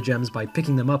lead under the gems by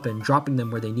picking them up and dropping them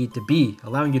where they need to be,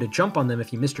 allowing you to jump on them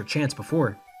if you missed your chance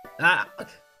before.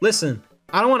 Listen,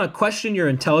 I don't want to question your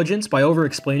intelligence by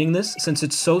over-explaining this, since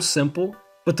it's so simple,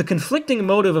 but the conflicting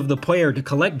motive of the player to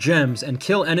collect gems and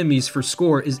kill enemies for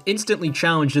score is instantly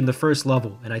challenged in the first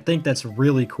level, and I think that's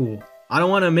really cool. I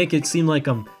don't want to make it seem like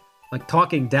I'm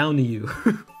talking down to you.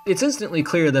 It's instantly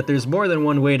clear that there's more than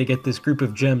one way to get this group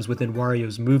of gems within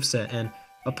Wario's moveset, and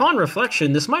upon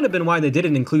reflection, this might have been why they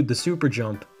didn't include the super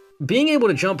jump. Being able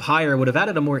to jump higher would have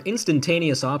added a more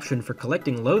instantaneous option for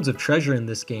collecting loads of treasure in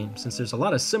this game, since there's a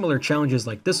lot of similar challenges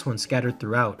like this one scattered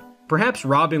throughout. Perhaps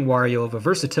robbing Wario of a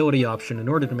versatility option in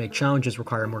order to make challenges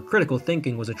require more critical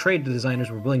thinking was a trade the designers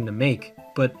were willing to make,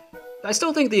 but I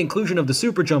still think the inclusion of the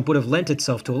super jump would have lent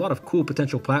itself to a lot of cool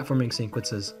potential platforming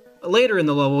sequences. Later in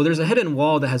the level, there's a hidden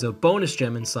wall that has a bonus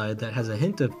gem inside that has a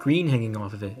hint of green hanging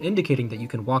off of it, indicating that you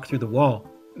can walk through the wall.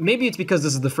 Maybe it's because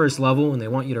this is the first level and they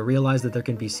want you to realize that there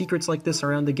can be secrets like this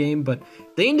around the game, but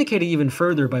they indicate it even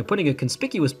further by putting a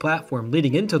conspicuous platform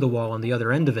leading into the wall on the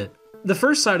other end of it. The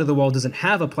first side of the wall doesn't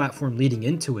have a platform leading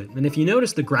into it, and if you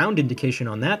notice the ground indication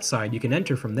on that side, you can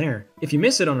enter from there. If you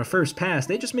miss it on a first pass,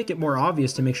 they just make it more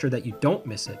obvious to make sure that you don't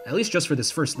miss it, at least just for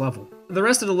this first level. The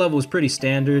rest of the level is pretty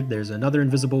standard. There's another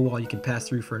invisible wall you can pass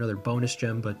through for another bonus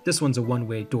gem, but this one's a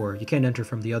one-way door. You can't enter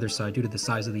from the other side due to the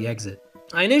size of the exit.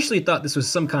 I initially thought this was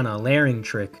some kind of layering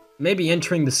trick. Maybe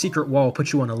entering the secret wall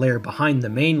puts you on a layer behind the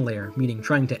main layer, meaning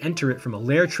trying to enter it from a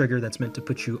layer trigger that's meant to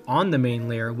put you on the main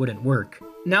layer wouldn't work.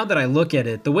 Now that I look at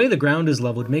it, the way the ground is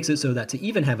leveled makes it so that to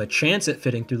even have a chance at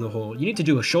fitting through the hole, you need to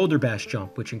do a shoulder bash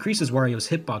jump, which increases Wario's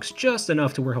hitbox just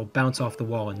enough to where he'll bounce off the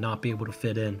wall and not be able to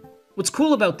fit in. What's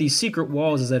cool about these secret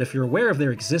walls is that if you're aware of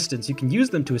their existence, you can use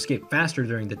them to escape faster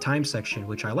during the time section,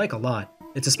 which I like a lot.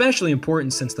 It's especially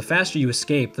important since the faster you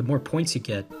escape, the more points you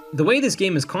get. The way this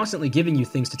game is constantly giving you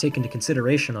things to take into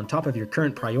consideration on top of your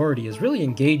current priority is really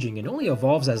engaging and only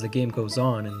evolves as the game goes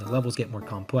on and the levels get more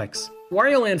complex.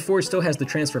 Wario Land 4 still has the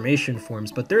transformation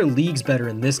forms, but they're leagues better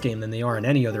in this game than they are in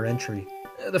any other entry.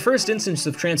 The first instance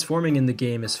of transforming in the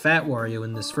game is Fat Wario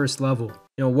in this first level.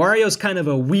 You know, Wario's kind of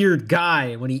a weird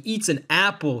guy. When he eats an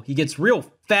apple, he gets real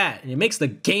fat, and it makes the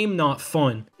game not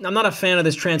fun. I'm not a fan of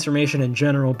this transformation in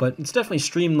general, but it's definitely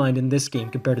streamlined in this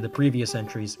game compared to the previous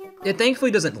entries. It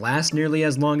thankfully doesn't last nearly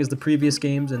as long as the previous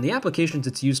games, and the applications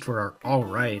it's used for are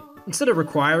alright. Instead of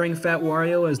requiring Fat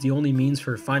Wario as the only means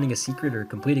for finding a secret or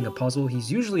completing a puzzle,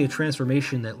 he's usually a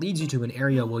transformation that leads you to an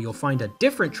area where you'll find a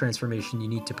different transformation you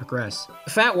need to progress.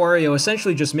 Fat Wario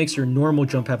essentially just makes your normal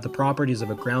jump have the properties of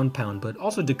a ground pound, but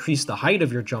also decrease the height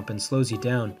of your jump and slows you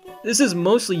down. This is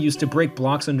mostly used to break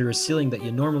blocks under a ceiling that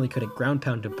you normally couldn't ground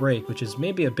pound to break, which is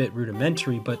maybe a bit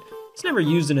rudimentary, but it's never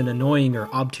used in an annoying or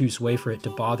obtuse way for it to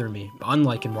bother me,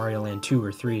 unlike in Wario Land 2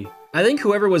 or 3. I think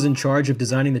whoever was in charge of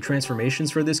designing the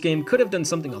transformations for this game could have done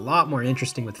something a lot more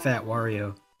interesting with Fat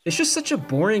Wario. It's just such a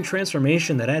boring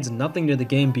transformation that adds nothing to the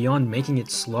game beyond making it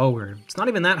slower. It's not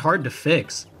even that hard to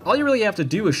fix. All you really have to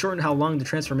do is shorten how long the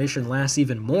transformation lasts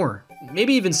even more.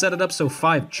 Maybe even set it up so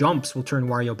 5 jumps will turn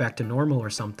Wario back to normal or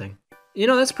something. You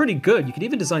know, that's pretty good. You could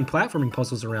even design platforming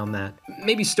puzzles around that.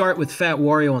 Maybe start with Fat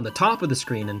Wario on the top of the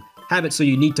screen and have it so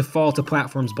you need to fall to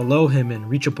platforms below him and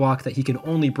reach a block that he can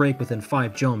only break within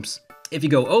 5 jumps. If you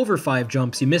go over 5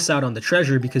 jumps, you miss out on the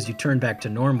treasure because you turn back to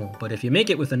normal, but if you make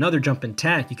it with another jump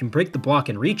intact, you can break the block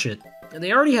and reach it. And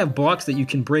they already have blocks that you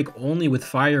can break only with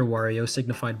Fire Wario,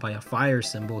 signified by a fire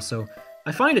symbol, so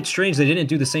I find it strange they didn't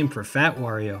do the same for Fat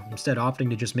Wario, instead opting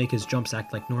to just make his jumps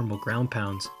act like normal ground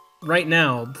pounds. Right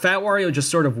now, Fat Wario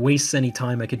just sort of wastes any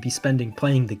time I could be spending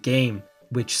playing the game,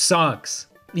 which sucks.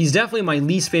 He's definitely my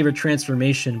least favorite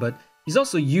transformation, but he's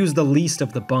also used the least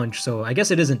of the bunch, so I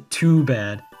guess it isn't too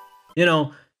bad. You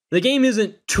know, the game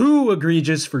isn't too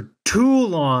egregious for too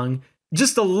long,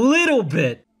 just a little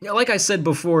bit. Like I said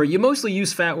before, you mostly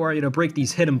use Fat Wario to break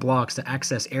these hidden blocks to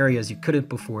access areas you couldn't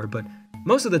before, but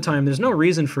most of the time there's no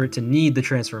reason for it to need the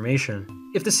transformation.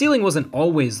 If the ceiling wasn't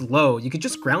always low, you could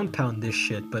just ground pound this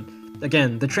shit, but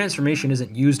again, the transformation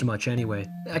isn't used much anyway.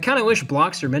 I kinda wish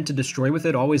blocks you're meant to destroy with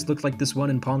it always looked like this one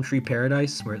in Palm Tree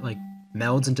Paradise, where it like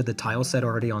melds into the tile set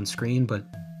already on screen, but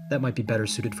that might be better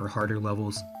suited for harder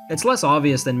levels. It's less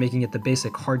obvious than making it the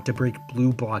basic hard-to-break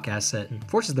blue block asset and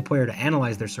forces the player to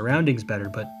analyze their surroundings better,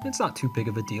 but it's not too big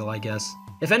of a deal, I guess.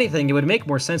 If anything, it would make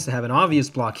more sense to have an obvious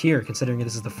block here, considering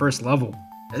this is the first level.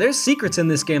 There's secrets in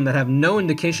this game that have no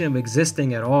indication of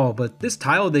existing at all, but this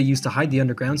tile they use to hide the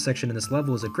underground section in this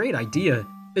level is a great idea.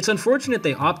 It's unfortunate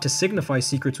they opt to signify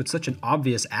secrets with such an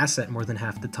obvious asset more than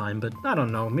half the time, but I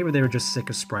don't know, maybe they were just sick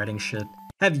of spriting shit.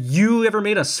 Have you ever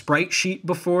made a sprite sheet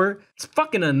before? It's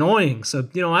fucking annoying, so,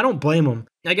 you know, I don't blame them.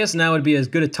 I guess now would be as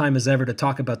good a time as ever to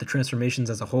talk about the transformations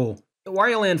as a whole.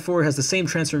 Wario Land 4 has the same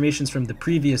transformations from the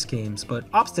previous games, but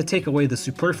opts to take away the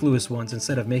superfluous ones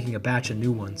instead of making a batch of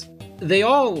new ones. They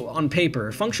all, on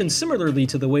paper, function similarly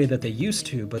to the way that they used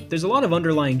to, but there's a lot of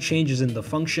underlying changes in the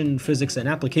function, physics, and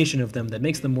application of them that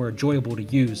makes them more enjoyable to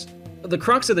use. The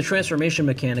crux of the transformation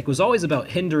mechanic was always about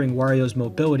hindering Wario's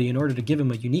mobility in order to give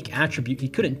him a unique attribute he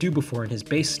couldn't do before in his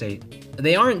base state.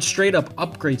 They aren't straight up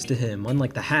upgrades to him,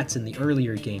 unlike the hats in the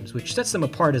earlier games, which sets them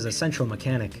apart as a central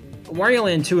mechanic. Wario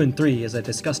Land 2 and 3, as I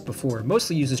discussed before,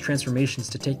 mostly uses transformations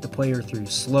to take the player through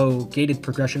slow, gated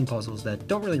progression puzzles that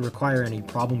don't really require any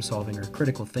problem solving or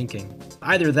critical thinking.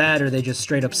 Either that or they just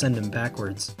straight up send him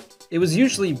backwards. It was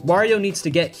usually Wario needs to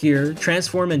get here,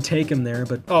 transform and take him there,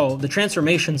 but oh, the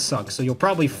transformation sucks, so you'll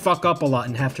probably fuck up a lot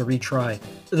and have to retry.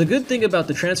 The good thing about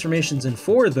the transformations in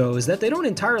 4 though is that they don't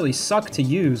entirely suck to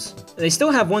use. They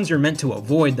still have ones you're meant to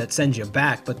avoid that send you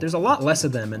back, but there's a lot less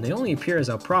of them and they only appear as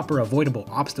a proper avoidable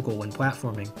obstacle when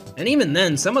platforming. And even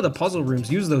then, some of the puzzle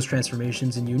rooms use those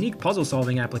transformations in unique puzzle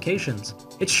solving applications.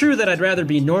 It's true that I'd rather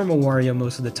be normal Wario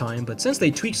most of the time, but since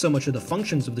they tweak so much of the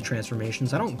functions of the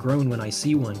transformations, I don't groan when I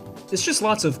see one. It's just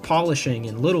lots of polishing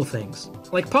and little things.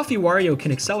 Like Puffy Wario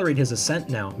can accelerate his ascent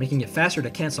now, making it faster to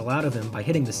cancel out of him by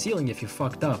hitting the ceiling if you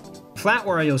fucked up. Flat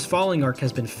Wario's falling arc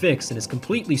has been fixed and is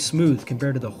completely smooth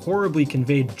compared to the horribly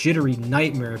conveyed jittery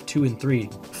nightmare of 2 and 3.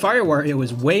 Fire Wario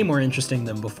is way more interesting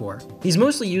than before. He's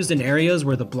mostly used in areas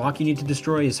where the block you need to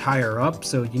destroy is higher up,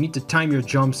 so you need to time your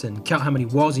jumps and count how many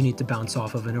walls you need to bounce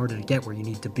off of in order to get where you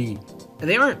need to be.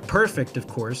 They aren't perfect, of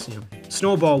course.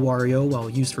 Snowball Wario, while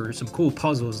used for some cool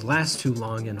puzzles, lasts too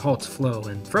long and halts flow,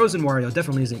 and Frozen Wario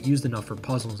definitely isn't used enough for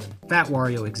puzzles, and Fat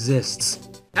Wario exists.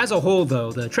 As a whole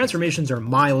though, the transformations are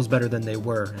miles better than they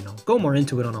were, and I'll go more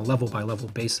into it on a level-by-level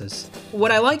basis. What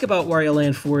I like about Wario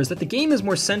Land 4 is that the game is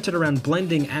more centered around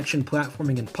blending action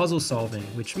platforming and puzzle solving,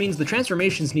 which means the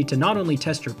transformations need to not only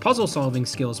test your puzzle solving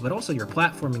skills, but also your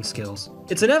platforming skills.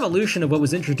 It's an evolution of what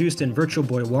was introduced in Virtual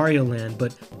Boy Wario Land,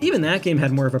 but even that game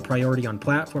had more of a priority on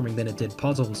platforming than it did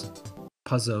puzzles.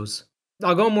 Puzzos.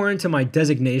 I'll go more into my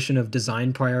designation of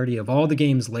design priority of all the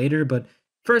games later, but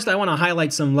first, I want to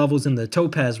highlight some levels in the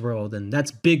Topaz world, and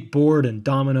that's Big Board and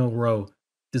Domino Row.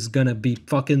 This is gonna be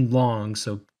fucking long,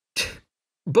 so...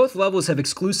 Both levels have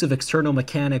exclusive external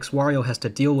mechanics Wario has to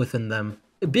deal with in them.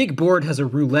 Big Board has a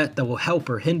roulette that will help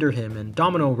or hinder him, and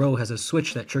Domino Row has a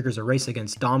switch that triggers a race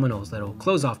against dominoes that'll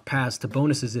close off paths to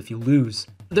bonuses if you lose.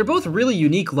 They're both really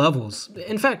unique levels.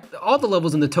 In fact, all the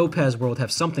levels in the Topaz world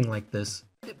have something like this.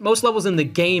 Most levels in the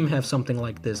game have something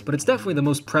like this, but it's definitely the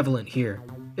most prevalent here.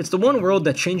 It's the one world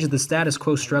that changes the status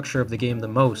quo structure of the game the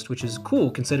most, which is cool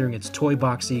considering its toy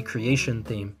boxy creation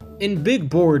theme. In Big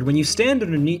Board, when you stand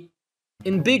underneath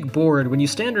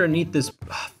this...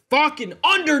 fucking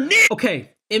underneath! Okay,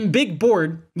 in Big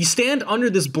Board, you stand under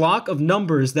this block of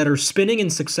numbers that are spinning in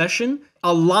succession,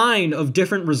 a line of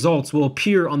different results will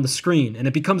appear on the screen, and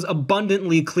it becomes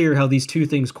abundantly clear how these two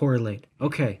things correlate.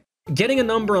 Okay. Getting a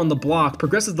number on the block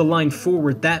progresses the line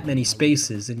forward that many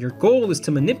spaces, and your goal is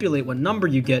to manipulate what number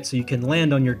you get so you can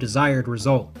land on your desired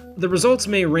result. The results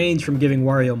may range from giving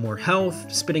Wario more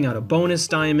health, spitting out a bonus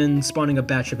diamond, spawning a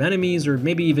batch of enemies, or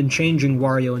maybe even changing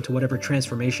Wario into whatever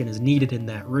transformation is needed in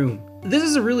that room. This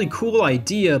is a really cool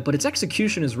idea, but its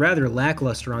execution is rather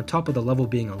lackluster on top of the level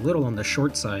being a little on the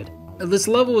short side. This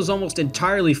level is almost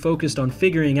entirely focused on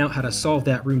figuring out how to solve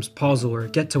that room's puzzle or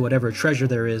get to whatever treasure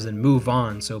there is and move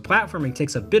on, so platforming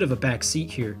takes a bit of a back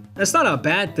seat here. That's not a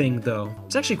bad thing though,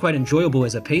 it's actually quite enjoyable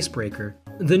as a pace breaker.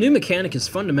 The new mechanic is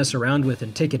fun to mess around with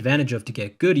and take advantage of to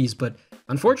get goodies, but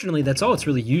unfortunately that's all it's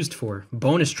really used for,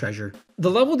 bonus treasure. The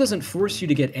level doesn't force you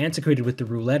to get antiquated with the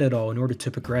roulette at all in order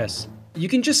to progress. You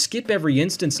can just skip every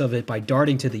instance of it by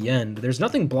darting to the end. There's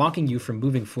nothing blocking you from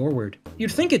moving forward.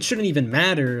 You'd think it shouldn't even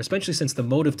matter, especially since the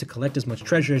motive to collect as much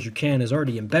treasure as you can is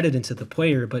already embedded into the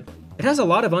player, but it has a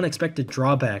lot of unexpected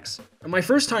drawbacks. My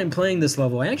first time playing this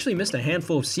level, I actually missed a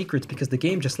handful of secrets because the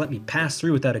game just let me pass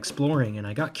through without exploring, and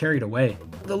I got carried away.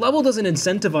 The level doesn't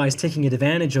incentivize taking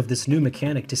advantage of this new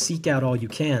mechanic to seek out all you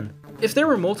can. If there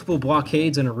were multiple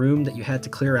blockades in a room that you had to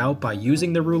clear out by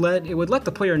using the roulette, it would let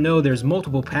the player know there's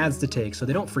multiple paths to take so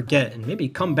they don't forget and maybe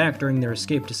come back during their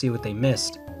escape to see what they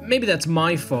missed. Maybe that's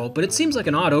my fault, but it seems like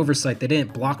an odd oversight they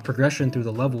didn't block progression through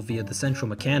the level via the central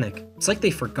mechanic. It's like they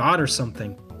forgot or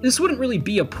something. This wouldn't really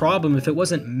be a problem if it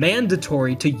wasn't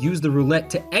mandatory to use the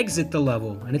roulette to exit the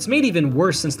level, and it's made even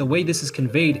worse since the way this is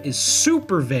conveyed is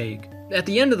super vague. At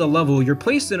the end of the level, you're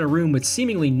placed in a room with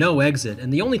seemingly no exit,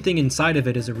 and the only thing inside of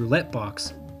it is a roulette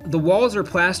box. The walls are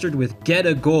plastered with "Get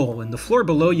a goal," and the floor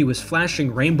below you is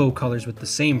flashing rainbow colors with the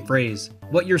same phrase.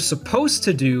 What you're supposed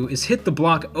to do is hit the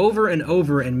block over and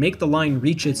over and make the line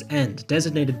reach its end,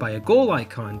 designated by a goal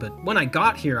icon, but when I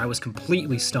got here, I was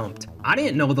completely stumped. I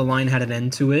didn't know the line had an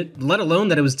end to it, let alone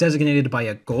that it was designated by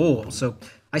a goal, so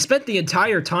I spent the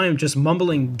entire time just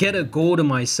mumbling "get a goal" to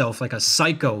myself like a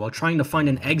psycho while trying to find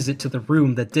an exit to the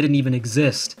room that didn't even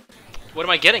exist. What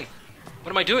am I getting? What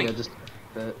am I doing? Yeah, just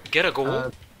get a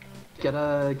goal? Just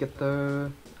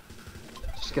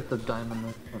get the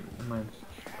diamond.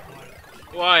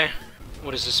 Why?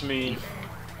 What does this mean?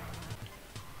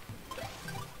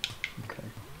 Okay.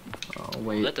 Oh,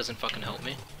 wait. Well, that doesn't fucking help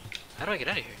me. How do I get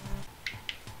out of here?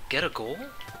 Get a goal?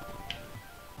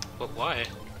 But why?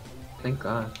 Thank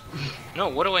God. No,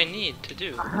 what do I need to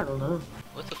do? I don't know.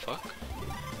 What What the fuck?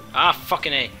 Ah,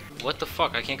 fucking A. What the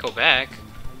fuck? I can't go back.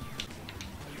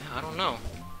 I don't know.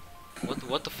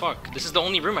 What the fuck? This is the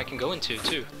only room I can go into,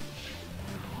 too.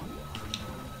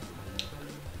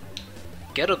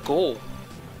 Get a goal.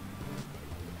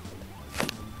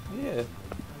 Yeah.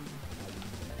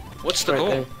 What's the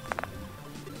goal?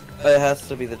 There. It has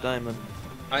to be the diamond.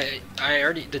 I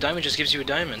already... The diamond just gives you a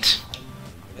diamond.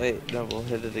 Wait, no, we'll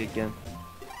hit it again.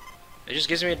 It just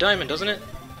gives me a diamond, doesn't it?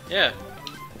 Yeah.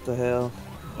 What the hell?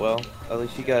 Well, at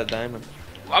least you got a diamond.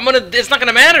 It's not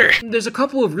gonna matter! There's a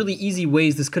couple of really easy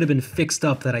ways this could have been fixed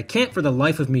up that I can't for the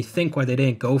life of me think why they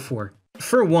didn't go for.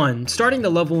 For one, starting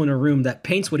the level in a room that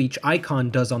paints what each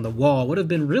icon does on the wall would have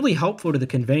been really helpful to the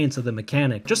conveyance of the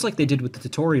mechanic, just like they did with the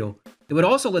tutorial. It would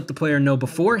also let the player know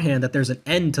beforehand that there's an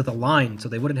end to the line, so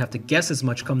they wouldn't have to guess as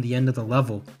much come the end of the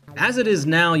level. As it is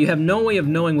now, you have no way of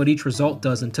knowing what each result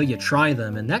does until you try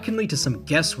them, and that can lead to some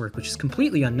guesswork, which is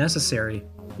completely unnecessary.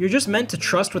 You're just meant to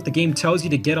trust what the game tells you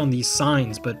to get on these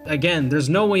signs, but again, there's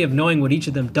no way of knowing what each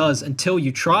of them does until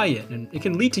you try it, and it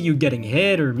can lead to you getting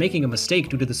hit or making a mistake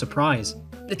due to the surprise.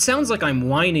 It sounds like I'm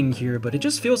whining here, but it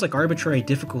just feels like arbitrary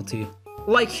difficulty.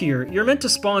 Like here, you're meant to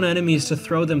spawn enemies to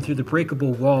throw them through the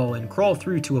breakable wall and crawl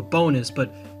through to a bonus,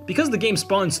 but because the game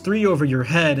spawns 3 over your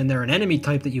head and they're an enemy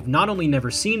type that you've not only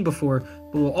never seen before,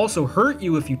 but will also hurt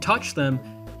you if you touch them,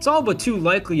 it's all but too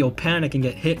likely you'll panic and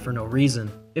get hit for no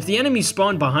reason. If the enemies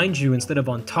spawned behind you instead of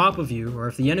on top of you, or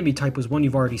if the enemy type was one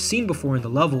you've already seen before in the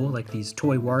level, like these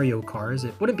toy Wario cars,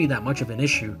 it wouldn't be that much of an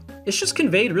issue. It's just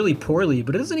conveyed really poorly,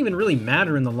 but it doesn't even really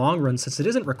matter in the long run since it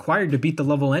isn't required to beat the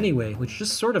level anyway, which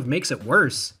just sort of makes it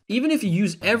worse. Even if you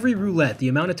use every roulette the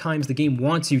amount of times the game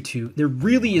wants you to, there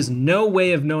really is no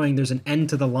way of knowing there's an end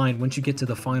to the line once you get to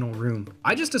the final room.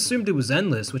 I just assumed it was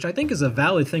endless, which I think is a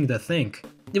valid thing to think.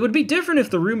 It would be different if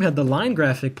the room had the line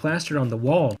graphic plastered on the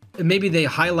wall, and maybe they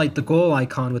highlight the goal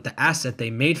icon with the asset they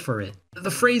made for it.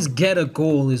 The phrase "get a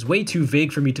goal" is way too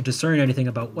vague for me to discern anything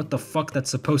about what the fuck that's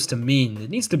supposed to mean.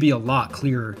 It needs to be a lot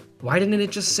clearer. Why didn't it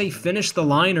just say "finish the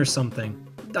line" or something?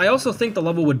 I also think the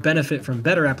level would benefit from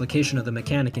better application of the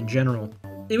mechanic in general.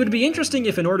 It would be interesting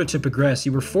if in order to progress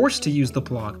you were forced to use the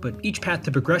block, but each path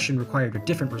to progression required a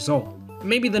different result.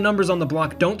 Maybe the numbers on the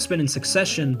block don't spin in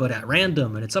succession, but at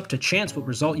random, and it's up to chance what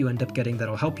result you end up getting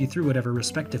that'll help you through whatever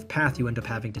respective path you end up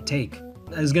having to take.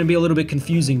 It's gonna be a little bit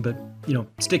confusing, but, you know,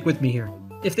 stick with me here.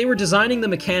 If they were designing the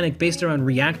mechanic based around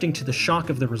reacting to the shock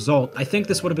of the result, I think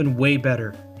this would have been way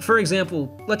better. For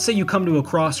example, let's say you come to a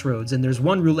crossroads and there's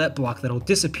one roulette block that'll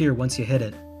disappear once you hit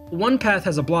it. One path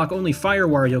has a block only Fire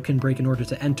Wario can break in order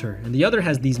to enter, and the other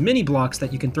has these mini blocks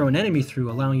that you can throw an enemy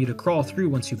through, allowing you to crawl through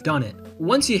once you've done it.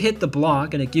 Once you hit the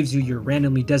block and it gives you your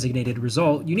randomly designated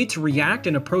result, you need to react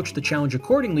and approach the challenge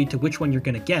accordingly to which one you're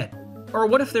gonna get. Or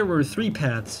what if there were 3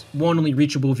 paths, one only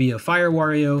reachable via Fire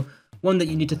Wario, one that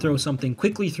you need to throw something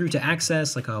quickly through to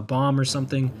access, like a bomb or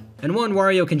something, and one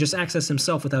Wario can just access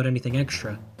himself without anything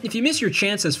extra. If you miss your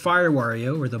chance as Fire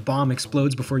Wario, or the bomb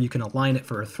explodes before you can align it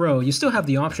for a throw, you still have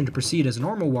the option to proceed as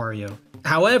normal Wario.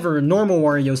 However, normal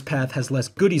Wario's path has less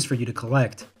goodies for you to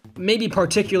collect. Maybe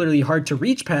particularly hard to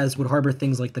reach paths would harbor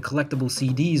things like the collectible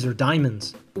CDs or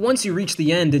diamonds. Once you reach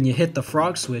the end and you hit the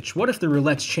frog switch, what if the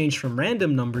roulettes change from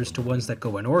random numbers to ones that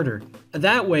go in order?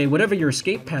 That way, whatever your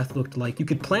escape path looked like, you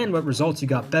could plan what results you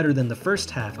got better than the first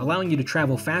half, allowing you to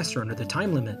travel faster under the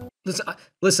time limit.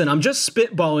 Listen, I'm just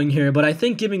spitballing here, but I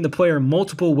think giving the player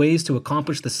multiple ways to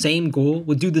accomplish the same goal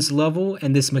would do this level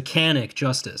and this mechanic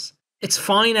justice. It's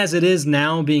fine as it is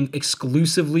now being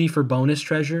exclusively for bonus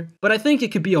treasure, but I think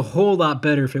it could be a whole lot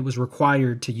better if it was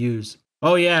required to use.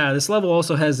 Oh yeah, this level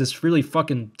also has this really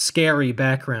fucking scary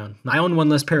background. I own one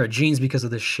less pair of jeans because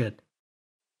of this shit.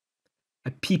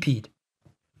 I pee-peed.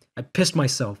 I pissed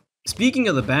myself. Speaking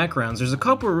of the backgrounds, there's a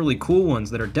couple of really cool ones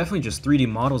that are definitely just 3D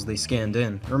models they scanned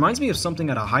in. It reminds me of something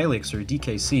out of Hylix or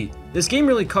DKC. This game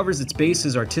really covers its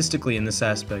bases artistically in this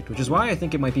aspect, which is why I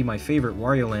think it might be my favorite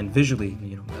Wario Land visually,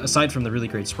 aside from the really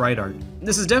great sprite art.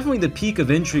 This is definitely the peak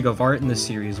of intrigue of art in this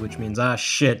series, which means,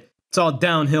 shit, it's all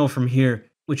downhill from here.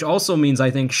 Which also means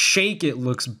I think Shake It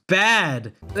looks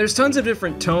bad. There's tons of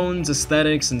different tones,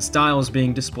 aesthetics, and styles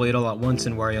being displayed all at once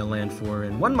in Wario Land 4,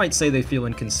 and one might say they feel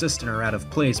inconsistent or out of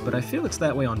place, but I feel it's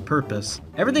that way on purpose.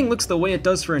 Everything looks the way it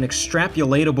does for an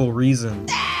extrapolatable reason.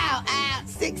 Ow, ow,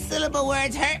 6 syllable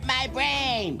words hurt my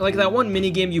brain. Like that one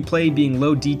minigame you played being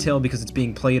low detail because it's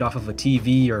being played off of a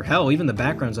TV, or hell, even the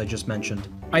backgrounds I just mentioned.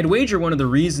 I'd wager one of the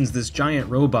reasons this giant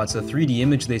robot's a 3D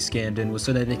image they scanned in was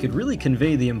so that they could really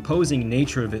convey the imposing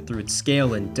nature of it through its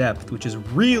scale and depth, which is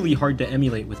really hard to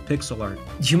emulate with pixel art.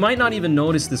 You might not even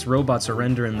notice this robot's a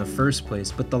render in the first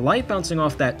place, but the light bouncing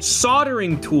off that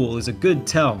soldering tool is a good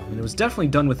tell, and it was definitely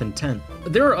done with intent.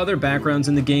 There are other backgrounds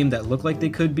in the game that look like they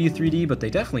could be 3D, but they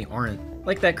definitely aren't.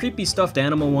 Like that creepy stuffed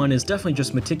animal one is definitely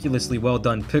just meticulously well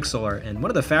done pixel art, and one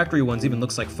of the factory ones even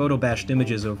looks like photobashed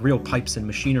images of real pipes and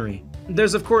machinery.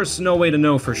 There's of course no way to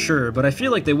know for sure, but I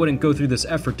feel like they wouldn't go through this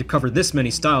effort to cover this many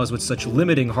styles with such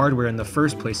limiting hardware in the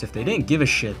first place if they didn't give a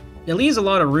shit. It leaves a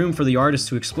lot of room for the artists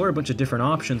to explore a bunch of different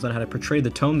options on how to portray the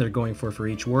tone they're going for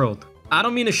each world. I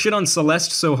don't mean to shit on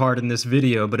Celeste so hard in this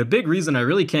video, but a big reason I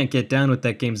really can't get down with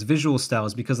that game's visual style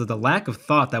is because of the lack of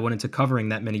thought that went into covering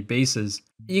that many bases.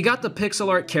 You got the pixel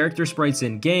art character sprites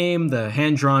in-game, the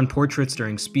hand-drawn portraits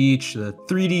during speech, the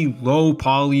 3D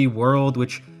low-poly world,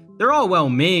 which they're all well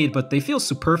made, but they feel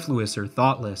superfluous or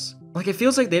thoughtless. Like, it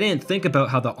feels like they didn't think about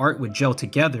how the art would gel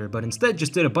together, but instead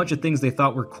just did a bunch of things they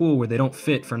thought were cool where they don't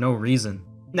fit for no reason.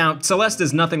 Now, Celeste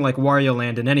is nothing like Wario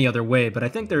Land in any other way, but I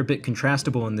think they're a bit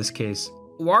contrastable in this case.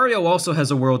 Wario also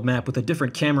has a world map with a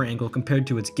different camera angle compared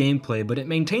to its gameplay, but it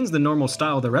maintains the normal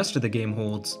style the rest of the game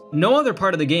holds. No other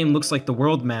part of the game looks like the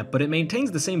world map, but it maintains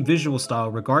the same visual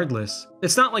style regardless.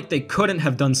 It's not like they couldn't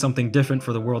have done something different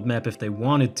for the world map if they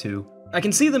wanted to. I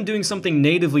can see them doing something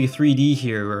natively 3D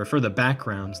here, or for the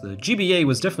backgrounds. The GBA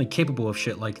was definitely capable of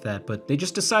shit like that, but they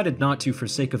just decided not to for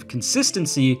sake of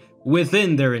consistency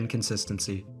within their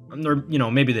inconsistency. Or, you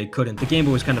know, maybe they couldn't. The Game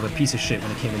Boy was kind of a piece of shit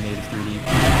when it came to native 3D.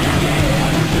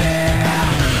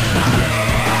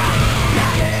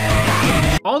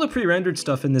 All the pre-rendered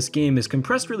stuff in this game is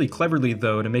compressed really cleverly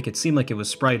though to make it seem like it was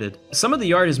sprited. Some of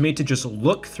the art is made to just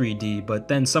look 3D, but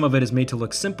then some of it is made to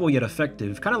look simple yet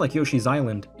effective, kind of like Yoshi's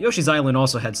Island. Yoshi's Island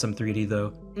also had some 3D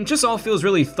though. It just all feels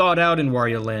really thought out in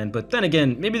Wario Land, but then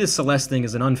again, maybe this Celeste thing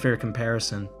is an unfair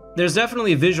comparison. There's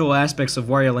definitely visual aspects of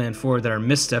Wario Land 4 that are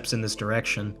missteps in this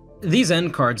direction. These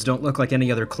end cards don't look like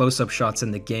any other close-up shots in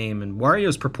the game, and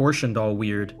Wario's proportioned all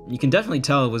weird. You can definitely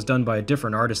tell it was done by a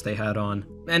different artist they had on.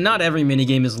 And not every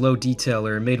minigame is low detail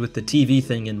or made with the TV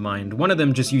thing in mind. One of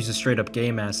them just uses straight-up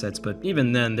game assets, but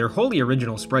even then, they're wholly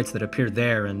original sprites that appear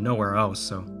there and nowhere else,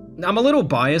 so... I'm a little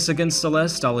biased against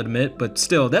Celeste, I'll admit, but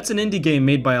still, that's an indie game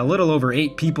made by a little over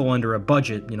 8 people under a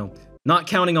budget, you know, not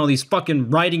counting all these fucking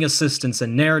writing assistants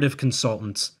and narrative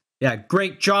consultants. Yeah,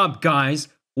 great job, guys!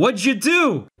 What'd you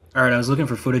do? Alright, I was looking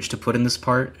for footage to put in this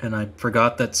part, and I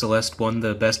forgot that Celeste won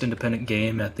the Best Independent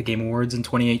Game at the Game Awards in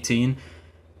 2018.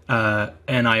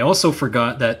 And I also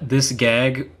forgot that this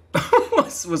gag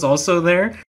was also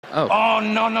there. Oh,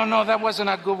 no, that wasn't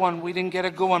a good one. We didn't get a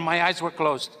good one. My eyes were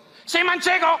closed. Say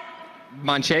Manchego!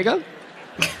 Manchego?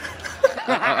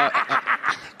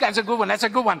 That's a good one, that's a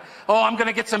good one. Oh, I'm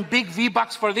gonna get some big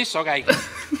V-Bucks for this, okay?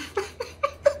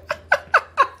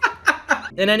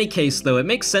 In any case, though, it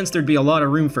makes sense there'd be a lot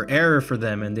of room for error for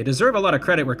them, and they deserve a lot of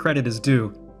credit where credit is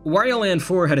due. Wario Land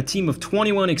 4 had a team of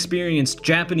 21 experienced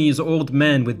Japanese old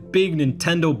men with big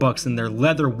Nintendo bucks in their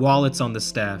leather wallets on the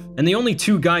staff. And the only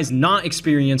 2 guys not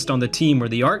experienced on the team were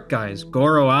the art guys,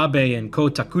 Goro Abe and Ko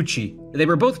Takuchi. They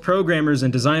were both programmers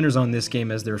and designers on this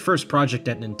game as their first project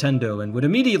at Nintendo, and would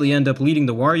immediately end up leading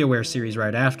the WarioWare series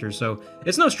right after, so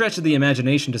it's no stretch of the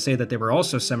imagination to say that they were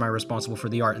also semi-responsible for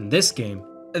the art in this game.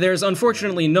 There's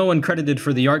unfortunately no one credited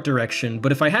for the art direction,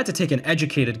 but if I had to take an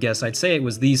educated guess, I'd say it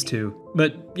was these 2.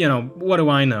 But, you know, what do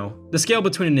I know? The scale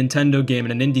between a Nintendo game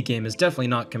and an indie game is definitely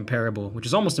not comparable, which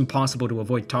is almost impossible to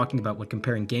avoid talking about when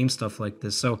comparing game stuff like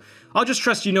this, so I'll just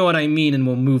trust you know what I mean and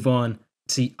we'll move on.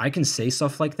 See, I can say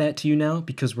stuff like that to you now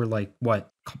because we're like,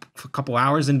 what, a couple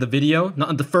hours into the video? Not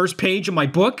on the first page of my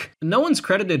book? No one's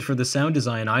credited for the sound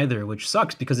design either, which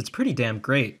sucks because it's pretty damn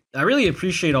great. I really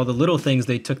appreciate all the little things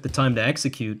they took the time to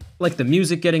execute, like the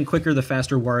music getting quicker the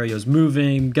faster Wario's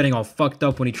moving, getting all fucked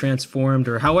up when he transformed,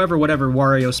 or however whatever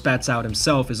Wario spats out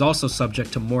himself is also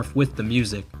subject to morph with the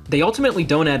music. They ultimately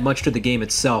don't add much to the game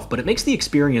itself, but it makes the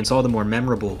experience all the more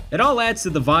memorable. It all adds to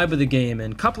the vibe of the game,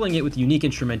 and coupling it with unique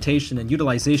instrumentation and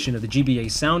utilization of the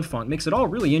GBA sound font makes it all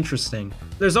really interesting.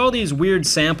 There's all these weird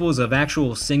samples of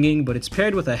actual singing, but it's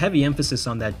paired with a heavy emphasis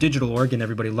on that digital organ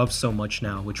everybody loves so much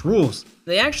now, which rules.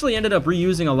 They actually ended up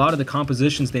reusing a lot of the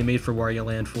compositions they made for Wario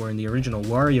Land 4 in the original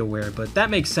WarioWare, but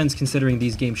that makes sense considering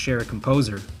these games share a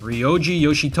composer, Ryoji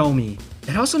Yoshitomi.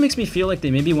 It also makes me feel like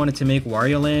they maybe wanted to make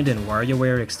Wario Land and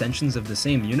WarioWare extensions of the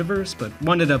same universe, but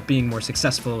one ended up being more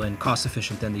successful and cost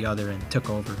efficient than the other and took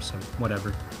over, so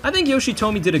whatever. I think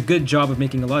Yoshitomi did a good job of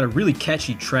making a lot of really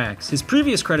catchy tracks. His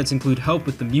previous credits include help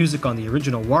with the music on the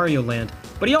original Wario Land,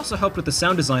 but he also helped with the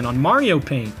sound design on Mario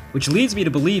Paint, which leads me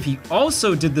to believe he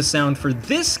also did the sound for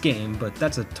this game, but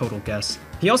that's a total guess.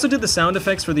 He also did the sound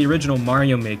effects for the original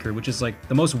Mario Maker, which is like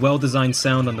the most well-designed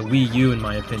sound on the Wii U in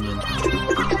my opinion.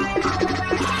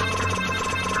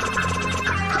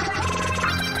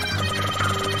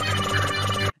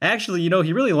 Actually, you know,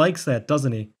 he really likes that,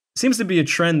 doesn't he? Seems to be a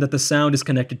trend that the sound is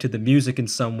connected to the music in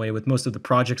some way with most of the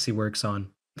projects he works on.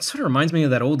 It sort of reminds me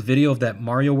of that old video of that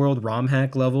Mario World ROM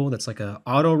hack level that's like a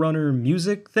auto runner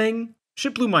music thing.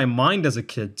 Shit blew my mind as a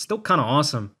kid, still kinda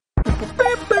awesome.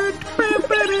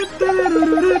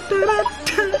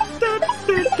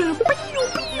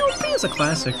 It's a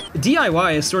classic.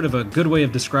 DIY is sort of a good way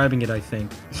of describing it, I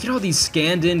think. You get all these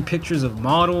scanned in pictures of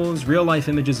models, real life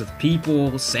images of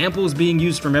people, samples being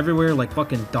used from everywhere like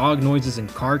fucking dog noises and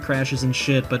car crashes and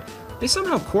shit, but they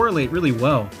somehow correlate really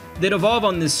well. They'd evolve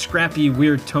on this scrappy,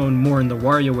 weird tone more in the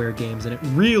WarioWare games, and it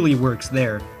really works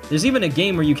there. There's even a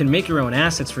game where you can make your own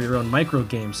assets for your own micro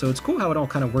games, so it's cool how it all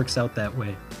kind of works out that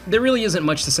way. There really isn't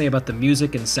much to say about the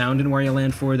music and sound in Wario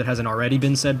Land 4 that hasn't already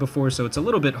been said before, so it's a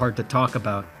little bit hard to talk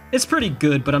about. It's pretty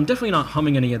good, but I'm definitely not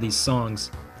humming any of these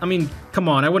songs. I mean, come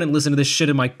on, I wouldn't listen to this shit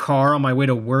in my car on my way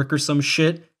to work or some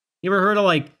shit. You ever heard of,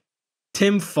 like,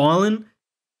 Tim Fallon?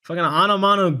 Fucking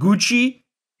Anamano Gucci?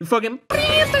 You fucking...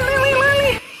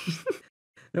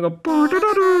 They go...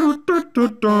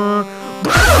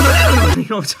 You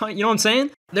know what I'm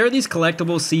saying? There are these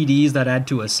collectible CDs that add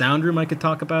to a sound room I could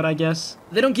talk about, I guess.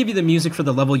 They don't give you the music for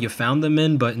the level you found them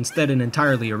in, but instead an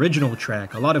entirely original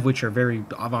track, a lot of which are very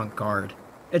avant-garde.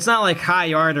 It's not like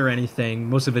high art or anything,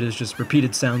 most of it is just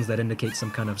repeated sounds that indicate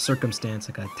some kind of circumstance,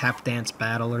 like a tap dance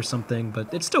battle or something,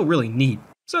 but it's still really neat.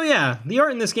 So yeah, the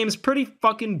art in this game is pretty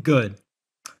fucking good.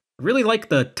 I really like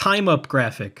the time-up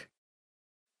graphic.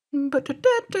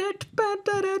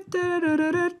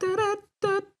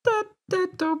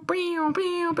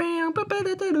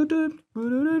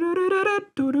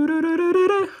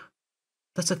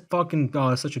 That's a fucking, oh,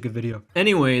 that's such a good video.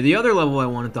 Anyway, the other level I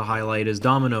wanted to highlight is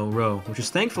Domino Row, which is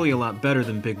thankfully a lot better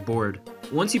than Big Board.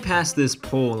 Once you pass this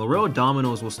pole, a row of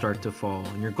dominoes will start to fall,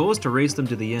 and your goal is to race them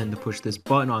to the end to push this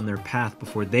button on their path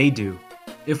before they do.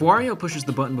 If Wario pushes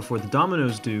the button before the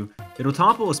dominoes do, it'll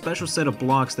topple a special set of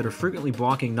blocks that are frequently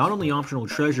blocking not only optional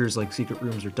treasures like secret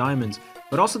rooms or diamonds,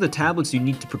 but also the tablets you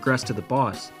need to progress to the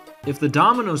boss. If the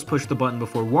dominoes push the button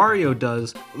before Wario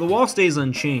does, the wall stays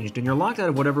unchanged and you're locked out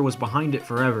of whatever was behind it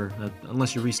forever,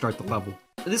 unless you restart the level.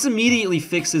 This immediately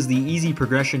fixes the easy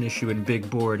progression issue in Big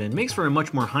Board and makes for a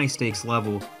much more high-stakes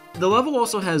level. The level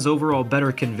also has overall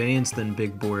better conveyance than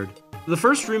Big Board. The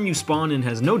first room you spawn in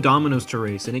has no dominoes to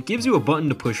race, and it gives you a button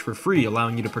to push for free,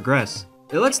 allowing you to progress.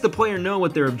 It lets the player know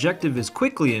what their objective is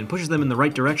quickly and pushes them in the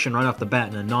right direction right off the bat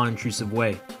in a non-intrusive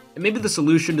way. And maybe the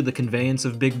solution to the conveyance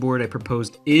of Big Board I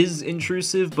proposed is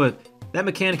intrusive, but that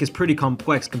mechanic is pretty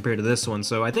complex compared to this one,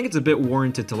 so I think it's a bit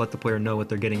warranted to let the player know what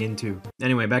they're getting into.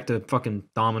 Anyway, back to fucking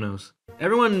dominoes.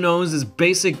 Everyone knows this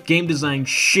basic game design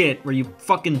shit where you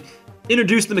fucking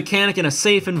introduce the mechanic in a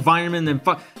safe environment and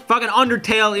then fucking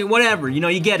Undertale, whatever, you know,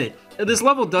 you get it. This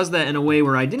level does that in a way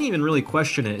where I didn't even really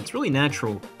question it. It's really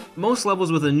natural. Most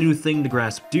levels with a new thing to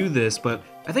grasp do this, but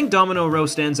I think Domino Row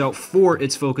stands out for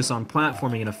its focus on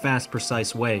platforming in a fast,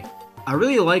 precise way. I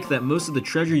really like that most of the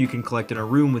treasure you can collect in a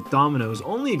room with dominoes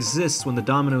only exists when the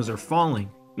dominoes are falling.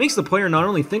 Makes the player not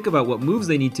only think about what moves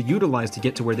they need to utilize to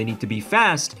get to where they need to be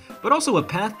fast, but also what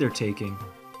path they're taking.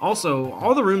 Also,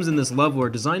 all the rooms in this level are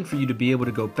designed for you to be able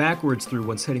to go backwards through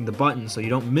once hitting the button so you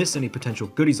don't miss any potential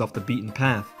goodies off the beaten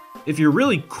path. If you're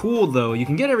really cool though, you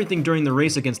can get everything during the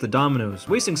race against the dominoes,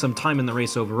 wasting some time in the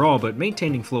race overall, but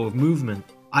maintaining flow of movement.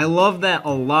 I love that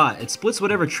a lot. It splits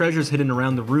whatever treasures hidden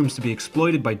around the rooms to be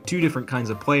exploited by two different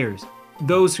kinds of players.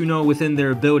 Those who know within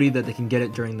their ability that they can get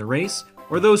it during the race,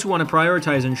 or those who want to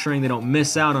prioritize ensuring they don't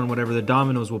miss out on whatever the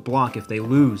dominoes will block if they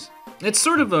lose. It's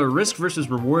sort of a risk versus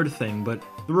reward thing, but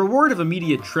the reward of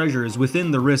immediate treasure is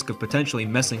within the risk of potentially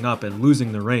messing up and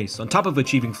losing the race, on top of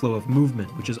achieving flow of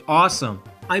movement, which is awesome.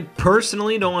 I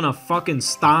personally don't want to fucking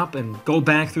stop and go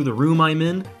back through the room I'm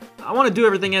in. I want to do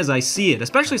everything as I see it,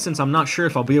 especially since I'm not sure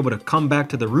if I'll be able to come back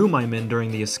to the room I'm in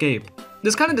during the escape.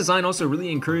 This kind of design also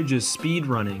really encourages speed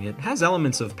running. It has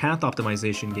elements of path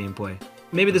optimization gameplay.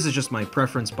 Maybe this is just my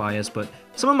preference bias, but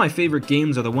some of my favorite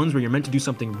games are the ones where you're meant to do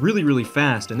something really, really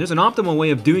fast, and there's an optimal way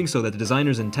of doing so that the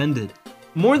designers intended.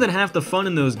 More than half the fun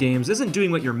in those games isn't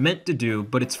doing what you're meant to do,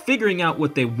 but it's figuring out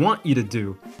what they want you to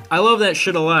do. I love that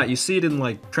shit a lot. You see it in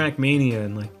like Trackmania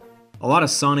and like a lot of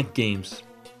Sonic games.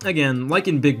 Again, like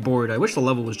in Big Board, I wish the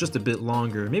level was just a bit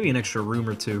longer, maybe an extra room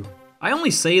or two. I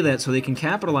only say that so they can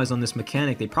capitalize on this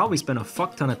mechanic they probably spent a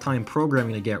fuck ton of time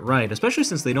programming to get right, especially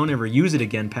since they don't ever use it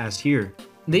again past here.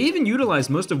 They even utilize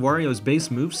most of Wario's base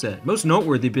moveset, most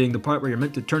noteworthy being the part where you're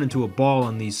meant to turn into a ball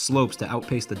on these slopes to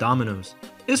outpace the dominoes.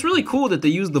 It's really cool that they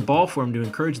use the ball form to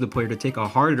encourage the player to take a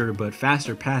harder but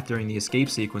faster path during the escape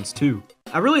sequence too.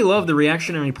 I really love the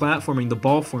reactionary platforming the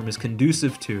ball form is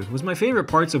conducive to. It was my favorite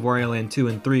parts of Wario Land 2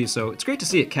 and 3, so it's great to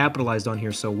see it capitalized on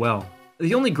here so well.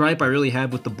 The only gripe I really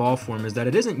have with the ball form is that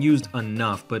it isn't used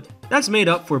enough, but that's made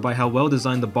up for by how well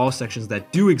designed the ball sections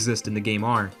that do exist in the game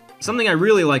are. Something I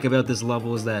really like about this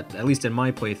level is that, at least in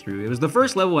my playthrough, it was the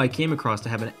first level I came across to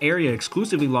have an area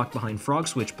exclusively locked behind frog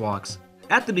switch blocks.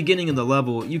 At the beginning of the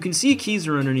level, you can see keys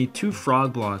are underneath 2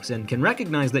 frog blocks and can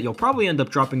recognize that you'll probably end up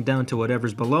dropping down to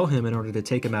whatever's below him in order to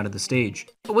take him out of the stage.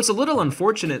 But what's a little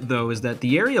unfortunate though is that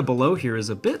the area below here is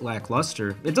a bit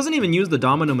lackluster. It doesn't even use the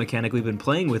domino mechanic we've been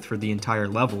playing with for the entire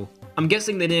level. I'm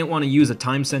guessing they didn't want to use a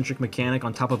time-centric mechanic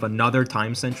on top of another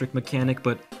time-centric mechanic,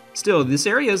 but still, this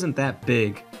area isn't that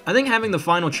big. I think having the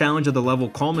final challenge of the level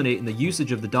culminate in the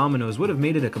usage of the dominoes would have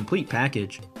made it a complete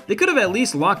package. They could have at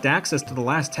least locked access to the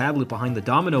last tablet behind the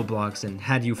domino blocks and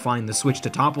had you find the switch to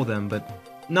topple them, but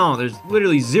no, there's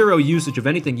literally zero usage of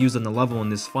anything used on the level in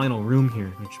this final room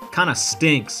here, which kinda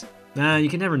stinks. Nah, you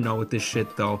can never know with this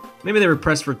shit though. Maybe they were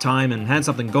pressed for time and had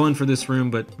something going for this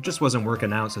room, but it just wasn't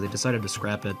working out, so they decided to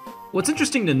scrap it. What's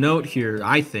interesting to note here,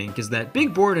 I think, is that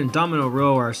Big Board and Domino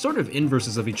Row are sort of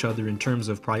inverses of each other in terms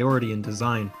of priority and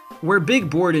design. Where Big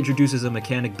Board introduces a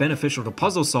mechanic beneficial to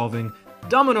puzzle solving,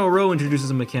 Domino Row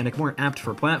introduces a mechanic more apt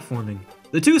for platforming.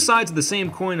 The two sides of the same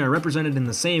coin are represented in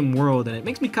the same world, and it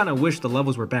makes me kinda wish the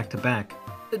levels were back to back.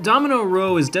 Domino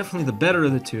Row is definitely the better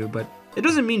of the two, but it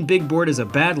doesn't mean Big Board is a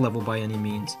bad level by any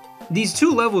means. These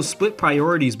two levels' split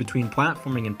priorities between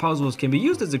platforming and puzzles can be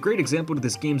used as a great example to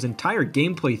this game's entire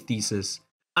gameplay thesis.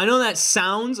 I know that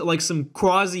sounds like some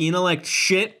quasi-intellect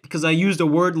shit because I used a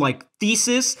word like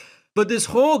thesis, but this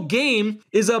whole game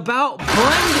is about blending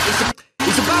puzzles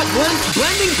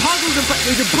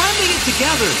and you're blending it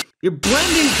together. You're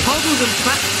blending puzzles and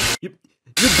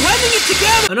you're blending it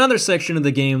together! Another section of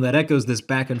the game that echoes this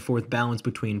back and forth balance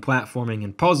between platforming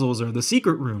and puzzles are the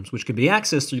secret rooms, which can be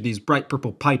accessed through these bright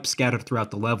purple pipes scattered throughout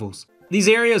the levels. These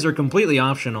areas are completely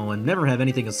optional and never have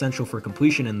anything essential for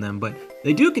completion in them, but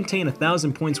they do contain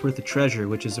 1,000 points worth of treasure,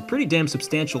 which is a pretty damn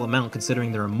substantial amount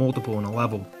considering there are multiple in a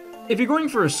level. If you're going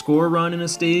for a score run in a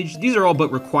stage, these are all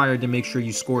but required to make sure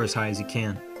you score as high as you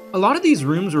can. A lot of these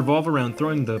rooms revolve around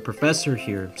throwing the professor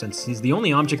here, since he's the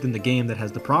only object in the game that has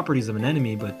the properties of an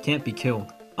enemy but can't be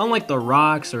killed. Unlike the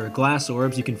rocks or glass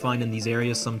orbs you can find in these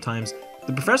areas sometimes,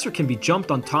 the professor can be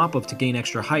jumped on top of to gain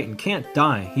extra height and can't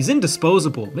die. He's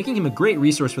indisposable, making him a great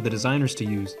resource for the designers to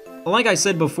use. Like I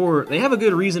said before, they have a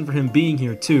good reason for him being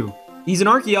here too. He's an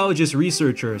archaeologist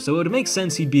researcher, so it would make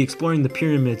sense he'd be exploring the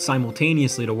pyramid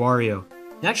simultaneously to Wario.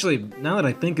 Actually, now that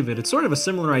I think of it, it's sort of a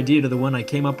similar idea to the one I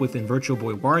came up with in Virtual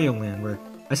Boy Wario Land, where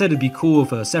I said it'd be cool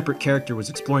if a separate character was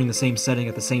exploring the same setting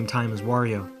at the same time as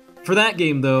Wario. For that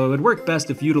game though, it would work best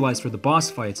if utilized for the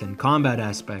boss fights and combat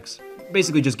aspects,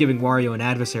 basically just giving Wario an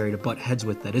adversary to butt heads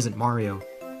with that isn't Mario.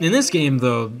 In this game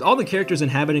though, all the characters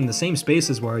inhabiting the same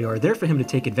space as Wario are there for him to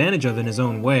take advantage of in his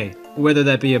own way, whether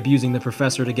that be abusing the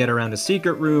professor to get around a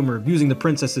secret room or using the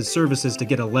princess's services to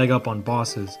get a leg up on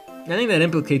bosses. I think that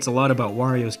implicates a lot about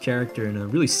Wario's character in a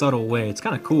really subtle way. It's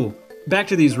kinda cool. Back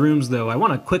to these rooms though, I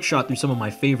want a quick shot through some of my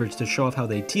favorites to show off how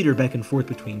they teeter back and forth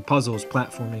between puzzles,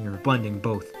 platforming, or blending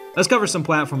both. Let's cover some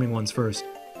platforming ones first.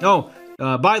 Oh,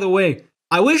 by the way,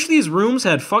 I wish these rooms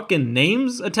had fucking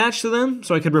names attached to them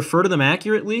so I could refer to them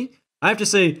accurately. I have to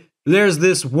say, there's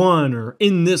this one, or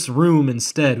in this room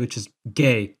instead, which is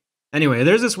gay. Anyway,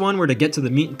 there's this one where to get to the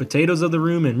meat and potatoes of the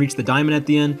room and reach the diamond at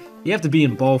the end, you have to be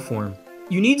in ball form.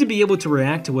 You need to be able to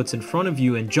react to what's in front of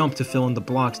you and jump to fill in the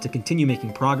blocks to continue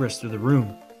making progress through the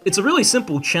room. It's a really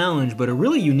simple challenge, but a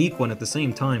really unique one at the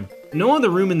same time. No other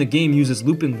room in the game uses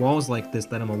looping walls like this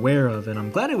that I'm aware of, and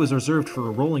I'm glad it was reserved for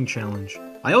a rolling challenge.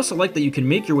 I also like that you can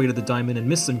make your way to the diamond and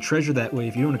miss some treasure that way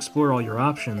if you don't explore all your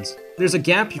options. There's a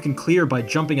gap you can clear by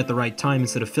jumping at the right time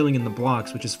instead of filling in the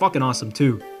blocks, which is fucking awesome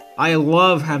too. I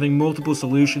love having multiple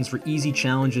solutions for easy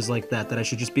challenges like that I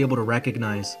should just be able to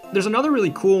recognize. There's another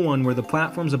really cool one where the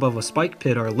platforms above a spike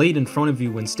pit are laid in front of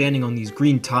you when standing on these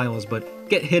green tiles, but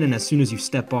get hidden as soon as you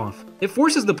step off. It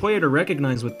forces the player to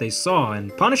recognize what they saw,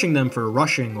 and punishing them for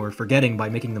rushing or forgetting by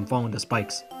making them fall into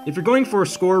spikes. If you're going for a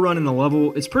score run in a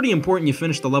level, it's pretty important you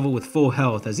finish the level with full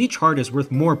health, as each heart is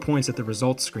worth more points at the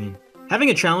results screen. Having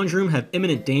a challenge room have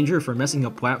imminent danger for messing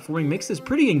up platforming makes this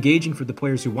pretty engaging for the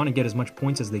players who want to get as much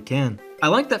points as they can. I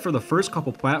like that for the first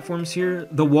couple platforms here,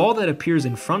 the wall that appears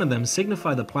in front of them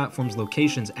signify the platform's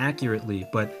locations accurately,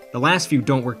 but the last few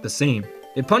don't work the same.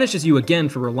 It punishes you again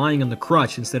for relying on the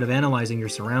crutch instead of analyzing your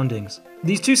surroundings.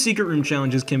 These two secret room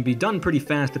challenges can be done pretty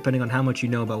fast depending on how much you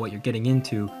know about what you're getting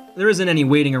into. There isn't any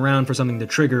waiting around for something to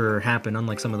trigger or happen,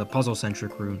 unlike some of the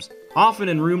puzzle-centric rooms. Often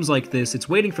in rooms like this, it's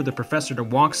waiting for the professor to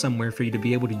walk somewhere for you to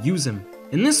be able to use him.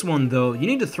 In this one though, you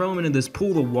need to throw him into this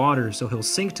pool of water so he'll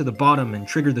sink to the bottom and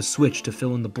trigger the switch to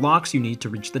fill in the blocks you need to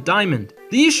reach the diamond.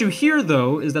 The issue here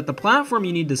though is that the platform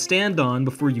you need to stand on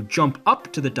before you jump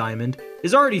up to the diamond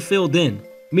is already filled in,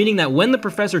 meaning that when the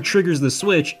professor triggers the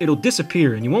switch, it'll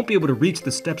disappear and you won't be able to reach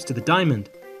the steps to the diamond.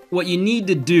 What you need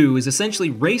to do is essentially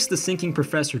race the sinking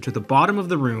professor to the bottom of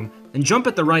the room and jump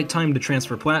at the right time to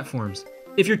transfer platforms.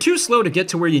 If you're too slow to get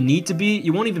to where you need to be,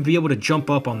 you won't even be able to jump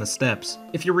up on the steps.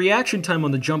 If your reaction time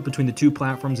on the jump between the two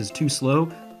platforms is too slow,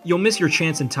 you'll miss your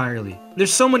chance entirely.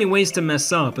 There's so many ways to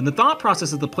mess up, and the thought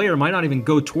process of the player might not even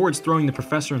go towards throwing the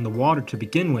professor in the water to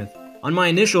begin with. On my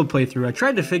initial playthrough, I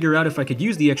tried to figure out if I could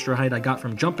use the extra height I got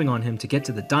from jumping on him to get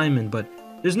to the diamond, but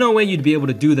there's no way you'd be able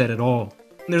to do that at all.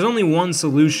 There's only one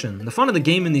solution. The fun of the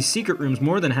game in these secret rooms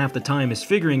more than half the time is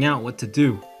figuring out what to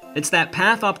do. It's that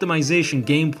path optimization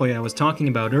gameplay I was talking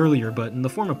about earlier, but in the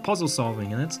form of puzzle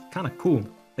solving, and that's kinda cool.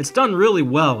 It's done really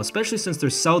well, especially since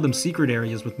there's seldom secret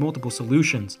areas with multiple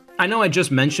solutions. I know I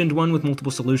just mentioned one with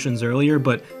multiple solutions earlier,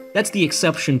 but that's the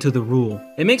exception to the rule.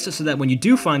 It makes it so that when you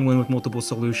do find one with multiple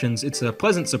solutions, it's a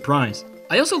pleasant surprise.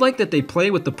 I also like that they play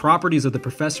with the properties of the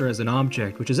professor as an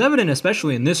object, which is evident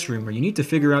especially in this room where you need to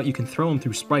figure out you can throw him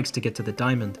through spikes to get to the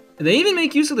diamond. They even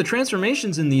make use of the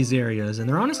transformations in these areas, and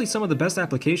they're honestly some of the best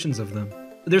applications of them.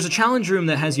 There's a challenge room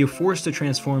that has you forced to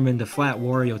transform into Flat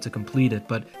Wario to complete it,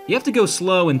 but you have to go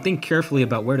slow and think carefully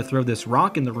about where to throw this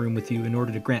rock in the room with you in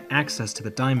order to grant access to the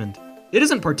diamond. It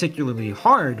isn't particularly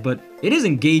hard, but it is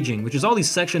engaging, which is all these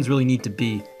sections really need to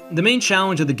be. The main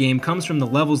challenge of the game comes from the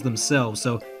levels themselves,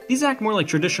 so these act more like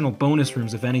traditional bonus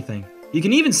rooms if anything. You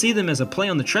can even see them as a play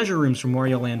on the treasure rooms from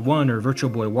Wario Land 1 or Virtual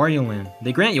Boy Wario Land.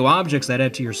 They grant you objects that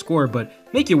add to your score, but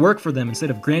make you work for them instead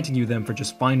of granting you them for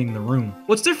just finding the room.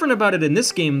 What's different about it in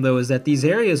this game though is that these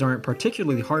areas aren't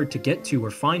particularly hard to get to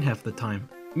or find half the time.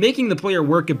 Making the player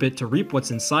work a bit to reap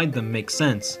what's inside them makes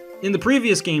sense. In the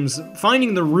previous games,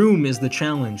 finding the room is the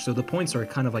challenge, so the points are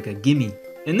kind of like a gimme.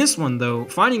 In this one though,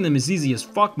 finding them is easy as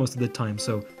fuck most of the time,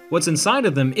 so what's inside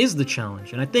of them is the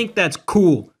challenge, and I think that's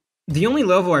cool. The only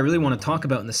level I really want to talk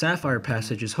about in the Sapphire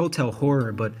passage is Hotel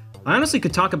Horror, but I honestly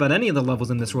could talk about any of the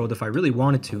levels in this world if I really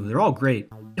wanted to. They're all great.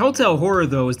 Hotel Horror,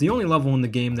 though, is the only level in the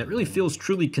game that really feels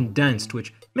truly condensed,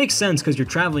 which makes sense because you're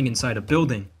traveling inside a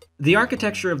building. The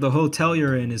architecture of the hotel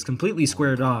you're in is completely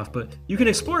squared off, but you can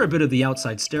explore a bit of the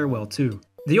outside stairwell too.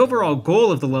 The overall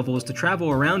goal of the level is to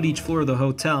travel around each floor of the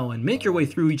hotel and make your way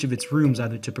through each of its rooms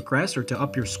either to progress or to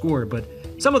up your score, but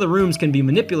some of the rooms can be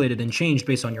manipulated and changed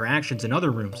based on your actions in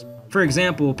other rooms. For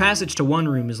example, passage to one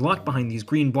room is locked behind these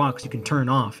green blocks you can turn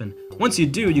off, and once you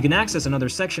do, you can access another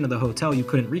section of the hotel you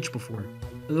couldn't reach before.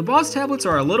 The boss tablets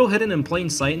are a little hidden in plain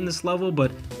sight in this level,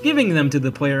 but giving them to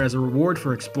the player as a reward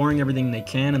for exploring everything they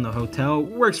can in the hotel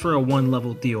works for a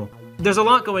one-level deal. There's a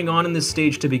lot going on in this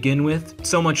stage to begin with,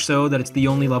 so much so that it's the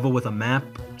only level with a map,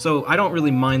 so I don't really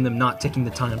mind them not taking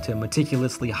the time to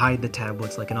meticulously hide the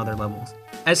tablets like in other levels.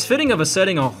 As fitting of a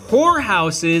setting a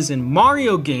whorehouse is in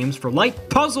Mario games for light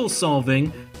puzzle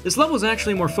solving, this level is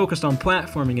actually more focused on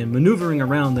platforming and maneuvering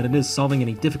around than it is solving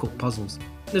any difficult puzzles.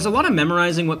 There's a lot of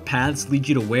memorizing what paths lead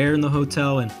you to where in the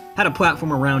hotel and how to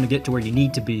platform around to get to where you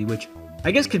need to be, which I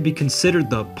guess could be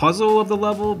considered the puzzle of the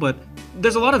level, but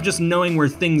there's a lot of just knowing where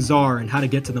things are and how to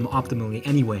get to them optimally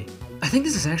anyway. I think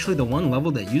this is actually the one level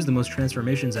that used the most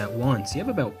transformations at once. You have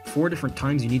about 4 different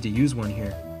times you need to use one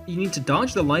here. You need to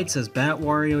dodge the lights as Bat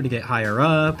Wario to get higher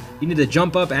up, you need to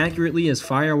jump up accurately as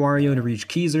Fire Wario to reach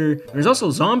Keezer, there's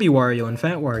also Zombie Wario and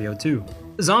Fat Wario too.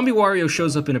 Zombie Wario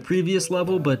shows up in a previous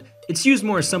level, but it's used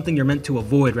more as something you're meant to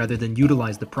avoid rather than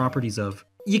utilize the properties of.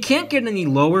 You can't get any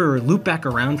lower or loop back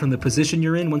around from the position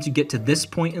you're in once you get to this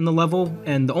point in the level,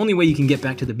 and the only way you can get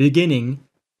back to the beginning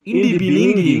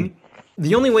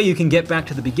the only way you can get back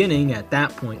to the beginning at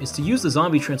that point is to use the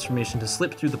zombie transformation to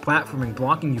slip through the platforming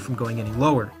blocking you from going any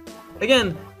lower.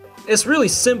 Again, It's really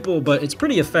simple, but it's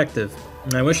pretty effective.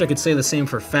 And I wish I could say the same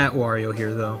for Fat Wario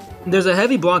here, though. There's a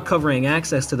heavy block covering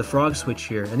access to the frog switch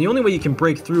here, and the only way you can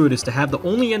break through it is to have the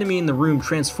only enemy in the room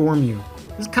transform you.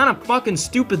 This is kind of fucking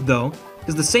stupid, though,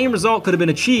 because the same result could have been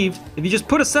achieved if you just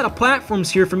put a set of platforms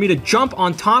here for me to jump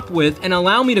on top with and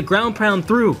allow me to ground pound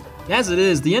through. As it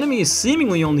is, the enemy is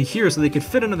seemingly only here so they could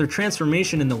fit another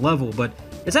transformation in the level, but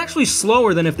it's actually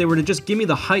slower than if they were to just give me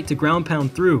the height to ground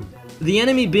pound through. The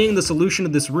enemy being the solution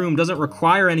to this room doesn't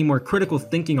require any more critical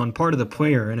thinking on part of the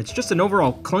player, and it's just an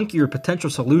overall clunkier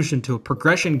potential solution to a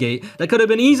progression gate that could have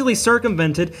been easily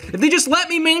circumvented if they just let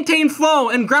me maintain flow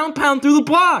and ground pound through the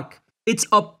block! It's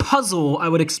a puzzle I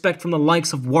would expect from the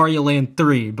likes of Wario Land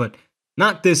 3, but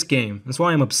not this game. That's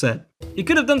why I'm upset. You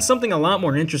could have done something a lot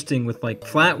more interesting with, like,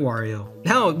 Flat Wario.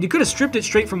 Hell, you could have stripped it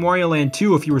straight from Wario Land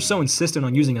 2 if you were so insistent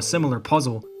on using a similar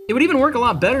puzzle. It would even work a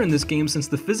lot better in this game since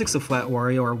the physics of Flat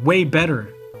Wario are way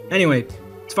better. Anyway,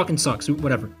 it fucking sucks,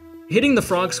 whatever. Hitting the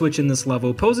frog switch in this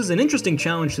level poses an interesting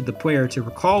challenge to the player to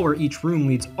recall where each room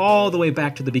leads all the way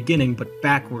back to the beginning, but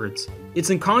backwards. It's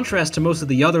in contrast to most of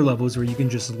the other levels where you can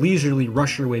just leisurely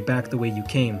rush your way back the way you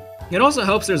came. It also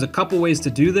helps there's a couple ways to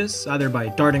do this, either by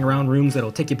darting around rooms that'll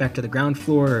take you back to the ground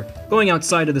floor, or going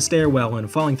outside of the stairwell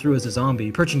and falling through as a zombie,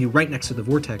 perching you right next to the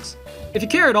vortex. If you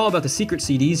care at all about the secret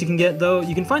CDs you can get, though,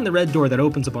 you can find the red door that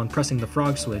opens upon pressing the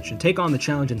frog switch and take on the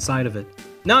challenge inside of it.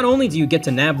 Not only do you get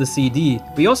to nab the CD,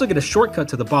 but you also get a shortcut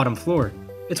to the bottom floor.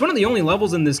 It's one of the only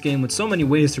levels in this game with so many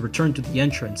ways to return to the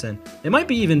entrance, and it might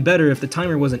be even better if the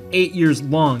timer wasn't 8 years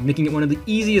long, making it one of the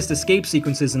easiest escape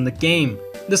sequences in the game.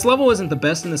 This level isn't the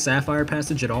best in the Sapphire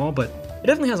Passage at all, but it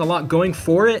definitely has a lot going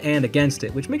for it and against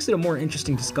it, which makes it a more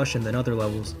interesting discussion than other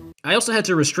levels. I also had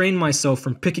to restrain myself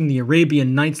from picking the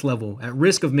Arabian Nights level, at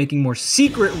risk of making more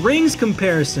secret rings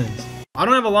comparisons. I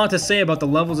don't have a lot to say about the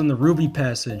levels in the Ruby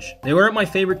Passage. They weren't my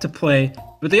favorite to play,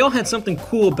 but they all had something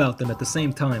cool about them at the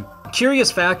same time.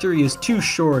 Curious Factory is too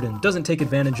short and doesn't take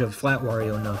advantage of Flat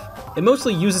Wario enough. It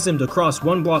mostly uses him to cross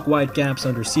 1 block wide gaps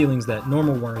under ceilings that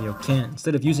normal Wario can't,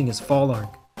 instead of using his fall arc.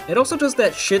 It also does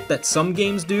that shit that some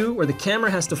games do, where the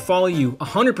camera has to follow you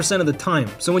 100% of the time,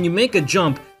 so when you make a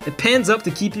jump, it pans up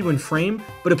to keep you in frame,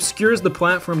 but obscures the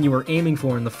platform you were aiming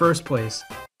for in the first place.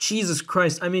 Jesus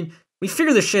Christ, I mean, we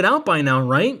figured this shit out by now,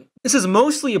 right? This is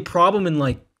mostly a problem in,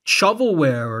 like,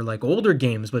 shovelware or, like, older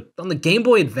games, but on the Game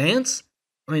Boy Advance?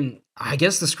 I mean, I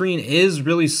guess the screen is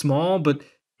really small, but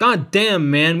goddamn,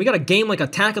 man, we got a game like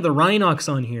Attack of the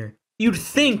Rhinox on here. You'd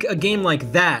think a game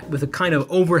like that, with a kind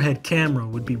of overhead camera,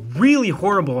 would be really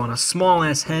horrible on a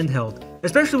small-ass handheld,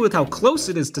 especially with how close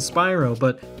it is to Spyro,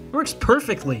 but it works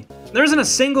perfectly. There isn't a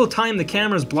single time the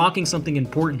camera's blocking something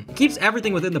important. It keeps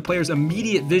everything within the player's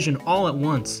immediate vision all at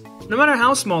once. No matter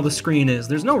how small the screen is,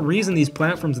 there's no reason these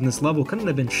platforms in this level couldn't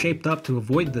have been shaped up to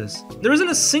avoid this. There isn't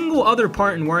a single other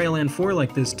part in Wario Land 4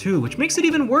 like this too, which makes it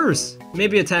even worse.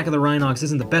 Maybe Attack of the Rhinox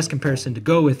isn't the best comparison to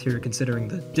go with here considering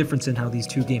the difference in how these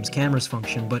two games' cameras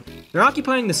function, but they're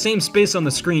occupying the same space on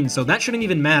the screen, so that shouldn't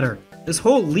even matter. This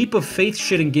whole leap of faith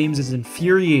shit in games is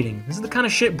infuriating. This is the kind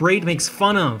of shit Braid makes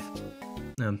fun of.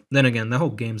 Then again, the whole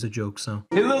game's a joke, so.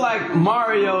 It looked like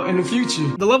Mario in the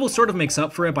future. The level sort of makes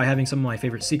up for it by having some of my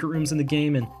favorite secret rooms in the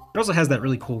game, and it also has that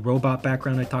really cool robot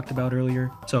background I talked about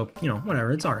earlier. So, you know,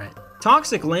 whatever, it's alright.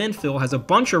 Toxic Landfill has a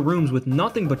bunch of rooms with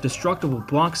nothing but destructible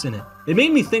blocks in it. It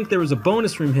made me think there was a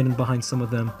bonus room hidden behind some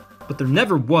of them, but there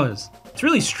never was. It's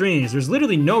really strange, there's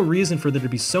literally no reason for there to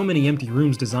be so many empty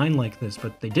rooms designed like this,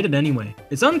 but they did it anyway.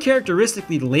 It's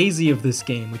uncharacteristically lazy of this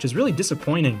game, which is really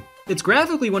disappointing. It's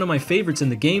graphically one of my favorites in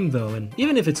the game though, and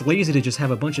even if it's lazy to just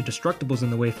have a bunch of destructibles in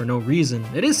the way for no reason,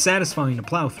 it is satisfying to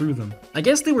plow through them. I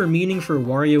guess they were meaning for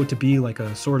Wario to be like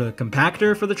a sort of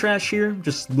compactor for the trash here,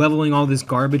 just leveling all this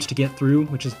garbage to get through,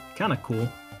 which is kinda cool.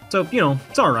 So, you know,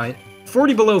 it's alright.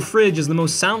 40 Below Fridge is the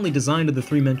most soundly designed of the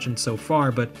 3 mentioned so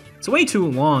far, but it's way too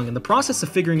long, and the process of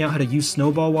figuring out how to use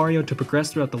Snowball Wario to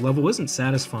progress throughout the level isn't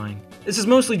satisfying. This is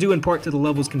mostly due in part to the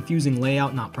level's confusing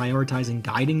layout not prioritizing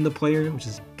guiding the player, which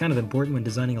is kind of important when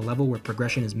designing a level where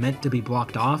progression is meant to be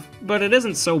blocked off, but it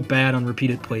isn't so bad on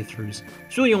repeated playthroughs.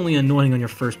 It's really only annoying on your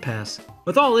first pass.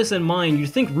 With all this in mind,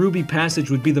 you'd think Ruby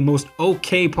Passage would be the most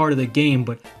okay part of the game,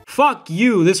 but fuck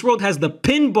you, this world has the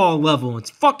pinball level, it's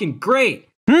fucking great!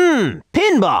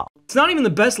 Pinball! It's not even the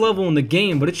best level in the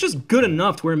game, but it's just good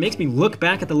enough to where it makes me look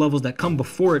back at the levels that come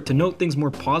before it to note things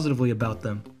more positively about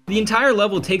them. The entire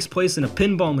level takes place in a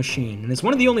pinball machine, and it's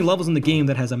one of the only levels in the game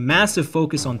that has a massive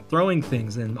focus on throwing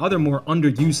things and other more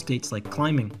underused states like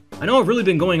climbing. I know I've really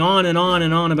been going on and on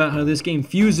and on about how this game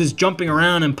fuses jumping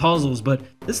around and puzzles, but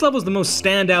this level is the most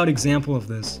standout example of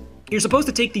this. You're supposed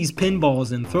to take these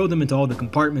pinballs and throw them into all the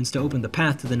compartments to open the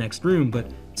path to the next room, but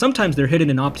Sometimes they're hidden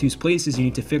in obtuse places you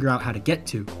need to figure out how to get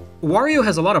to. Wario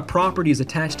has a lot of properties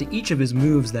attached to each of his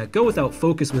moves that go without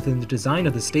focus within the design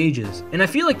of the stages, and I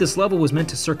feel like this level was meant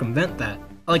to circumvent that.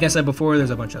 Like I said before, there's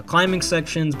a bunch of climbing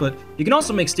sections, but you can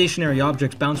also make stationary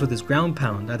objects bounce with his ground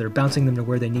pound, either bouncing them to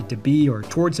where they need to be or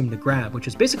towards him to grab, which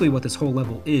is basically what this whole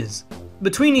level is.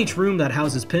 Between each room that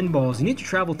houses pinballs, you need to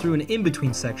travel through an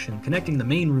in-between section, connecting the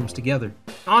main rooms together.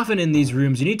 Often in these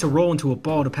rooms, you need to roll into a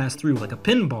ball to pass through, like a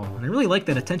pinball, and I really like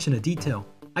that attention to detail.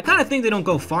 I kinda think they don't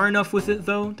go far enough with it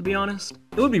though, to be honest.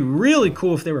 It would be really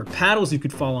cool if there were paddles you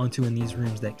could fall onto in these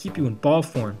rooms that keep you in ball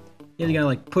form. You gotta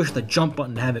like push the jump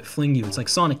button to have it fling you. It's like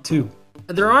Sonic 2.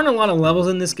 There aren't a lot of levels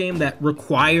in this game that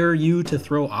require you to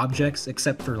throw objects,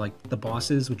 except for like the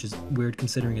bosses, which is weird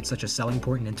considering it's such a selling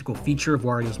point and integral feature of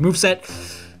Wario's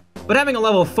moveset. But having a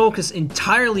level focus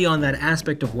entirely on that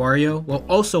aspect of Wario, while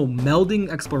also melding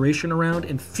exploration around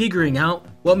and figuring out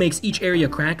what makes each area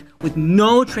crack with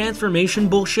no transformation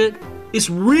bullshit, is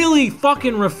really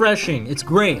fucking refreshing. It's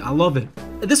great, I love it.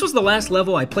 This was the last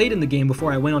level I played in the game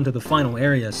before I went on to the final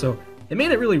area, so it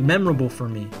made it really memorable for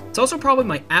me. It's also probably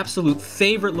my absolute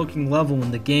favorite looking level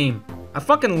in the game. I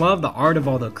fucking love the art of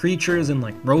all the creatures and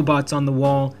like robots on the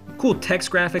wall, cool text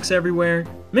graphics everywhere.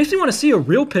 It makes me want to see a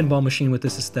real pinball machine with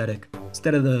this aesthetic,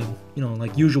 instead of the,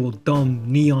 like usual dumb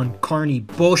neon carny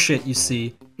bullshit you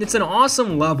see. It's an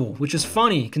awesome level, which is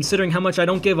funny considering how much I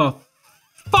don't give a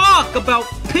fuck about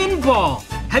pinball.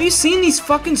 Have you seen these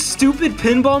fucking stupid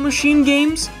pinball machine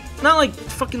games? Not like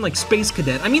fucking like Space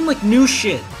Cadet, I mean like new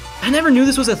shit. I never knew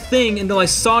this was a thing until I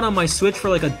saw it on my Switch for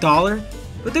like $1,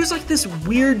 but there's like this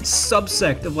weird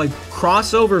subsect of like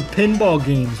crossover pinball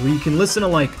games where you can listen to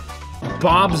like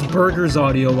Bob's Burgers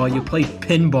audio while you play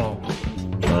pinball.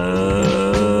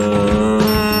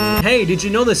 Hey, did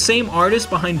you know the same artist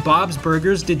behind Bob's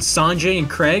Burgers did Sanjay and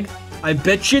Craig? I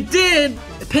bet you did!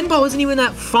 Pinball isn't even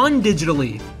that fun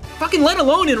digitally. Fucking let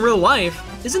alone in real life.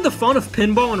 Isn't the fun of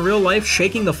pinball in real life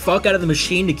shaking the fuck out of the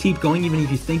machine to keep going even if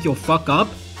you think you'll fuck up?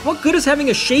 What good is having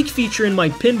a shake feature in my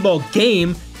pinball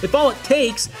game if all it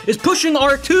takes is pushing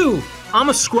R2? I'm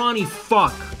a scrawny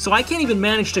fuck, so I can't even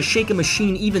manage to shake a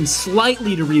machine even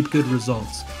slightly to reap good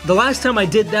results. The last time I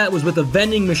did that was with a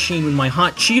vending machine when my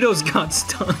hot Cheetos got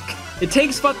stuck. It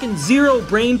takes fucking zero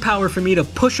brain power for me to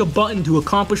push a button to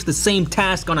accomplish the same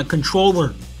task on a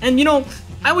controller. And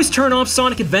I always turn off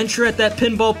Sonic Adventure at that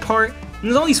pinball part. And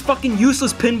there's all these fucking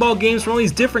useless pinball games from all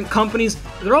these different companies.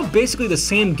 They're all basically the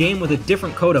same game with a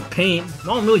different coat of paint. And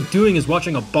all I'm really doing is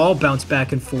watching a ball bounce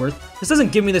back and forth. This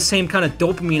doesn't give me the same kind of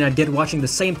dopamine I did watching the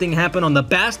same thing happen on the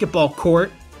basketball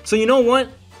court. So you know what?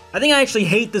 I think I actually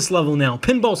hate this level now.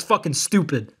 Pinball's fucking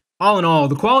stupid. All in all,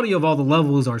 the quality of all the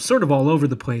levels are sort of all over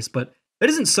the place, but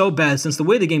it isn't so bad since the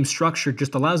way the game's structured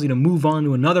just allows you to move on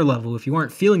to another level if you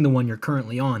aren't feeling the one you're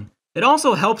currently on. It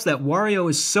also helps that Wario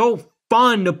is so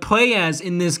fun to play as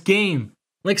in this game.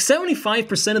 Like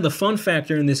 75% of the fun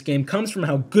factor in this game comes from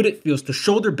how good it feels to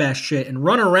shoulder bash shit and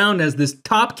run around as this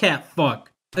top cat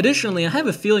fuck. Additionally, I have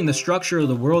a feeling the structure of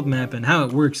the world map and how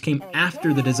it works came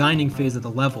after the designing phase of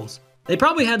the levels. They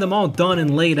probably had them all done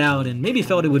and laid out and maybe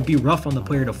felt it would be rough on the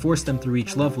player to force them through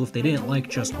each level if they didn't like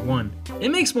just one.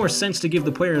 It makes more sense to give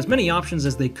the player as many options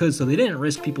as they could so they didn't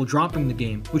risk people dropping the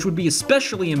game, which would be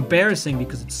especially embarrassing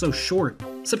because it's so short.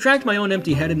 Subtract my own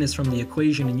empty-headedness from the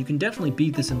equation and you can definitely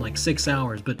beat this in like 6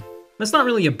 hours, but that's not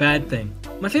really a bad thing.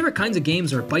 My favorite kinds of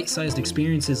games are bite-sized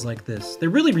experiences like this.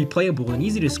 They're really replayable and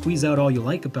easy to squeeze out all you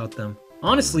like about them.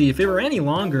 Honestly, if it were any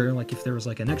longer, like if there was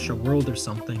like an extra world or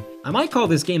something, I might call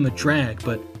this game a drag,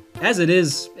 but as it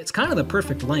is, it's kind of the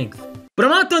perfect length. But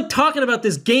I'm not done talking about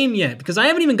this game yet, because I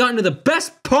haven't even gotten to the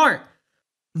best part!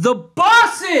 The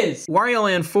bosses! Wario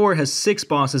Land 4 has 6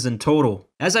 bosses in total.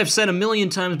 As I've said a million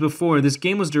times before, this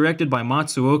game was directed by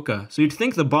Matsuoka, so you'd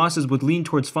think the bosses would lean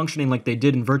towards functioning like they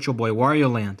did in Virtual Boy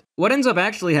Wario Land. What ends up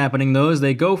actually happening though is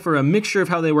they go for a mixture of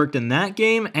how they worked in that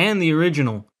game and the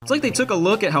original. It's like they took a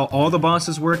look at how all the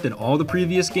bosses worked in all the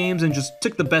previous games and just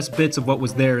took the best bits of what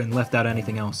was there and left out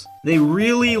anything else. They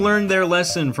really learned their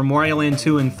lesson from Wario Land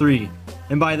 2 and 3.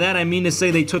 And by that I mean to say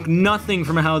they took nothing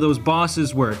from how those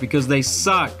bosses work, because they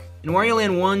suck. In Wario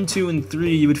Land 1, 2, and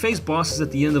 3, you would face bosses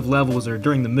at the end of levels or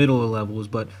during the middle of levels,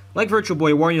 but like Virtual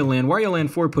Boy Wario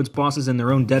Land 4 puts bosses in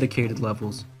their own dedicated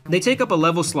levels. They take up a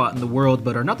level slot in the world,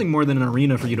 but are nothing more than an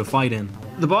arena for you to fight in.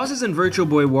 The bosses in Virtual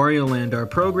Boy Wario Land are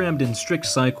programmed in strict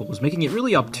cycles, making it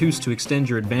really obtuse to extend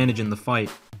your advantage in the fight.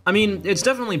 I mean, it's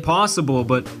definitely possible,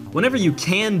 but whenever you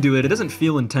can do it, it doesn't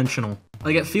feel intentional.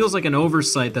 Like, it feels like an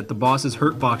oversight that the boss's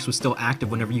hurt box was still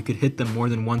active whenever you could hit them more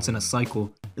than once in a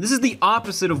cycle. This is the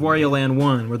opposite of Wario Land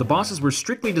 1, where the bosses were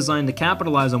strictly designed to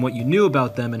capitalize on what you knew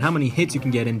about them and how many hits you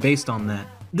can get in based on that.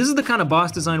 This is the kind of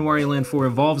boss design Wario Land 4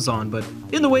 evolves on, but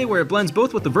in the way where it blends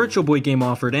both what the Virtual Boy game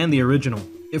offered and the original.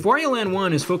 If Wario Land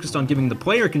 1 is focused on giving the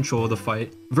player control of the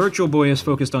fight, Virtual Boy is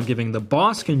focused on giving the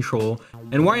boss control,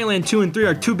 and Wario Land 2 and 3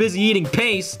 are too busy eating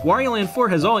pace, Wario Land 4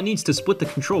 has all it needs to split the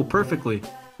control perfectly.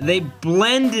 They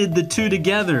blended the two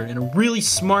together in a really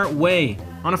smart way.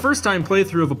 On a first-time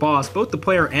playthrough of a boss, both the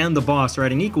player and the boss are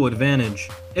at an equal advantage.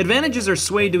 Advantages are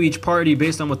swayed to each party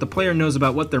based on what the player knows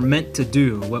about what they're meant to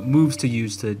do, what moves to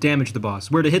use to damage the boss,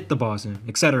 where to hit the boss,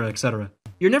 etc, etc.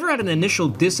 You're never at an initial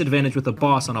disadvantage with a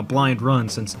boss on a blind run,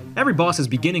 since every boss's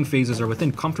beginning phases are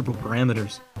within comfortable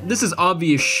parameters. This is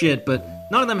obvious shit, but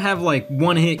none of them have like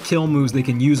one-hit kill moves they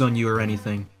can use on you or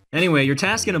anything. Anyway, your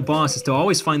task in a boss is to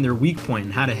always find their weak point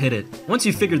and how to hit it. Once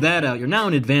you've figured that out, you're now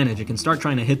an advantage and can start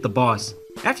trying to hit the boss.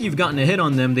 After you've gotten a hit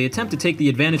on them, they attempt to take the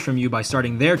advantage from you by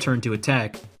starting their turn to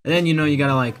attack. And then, you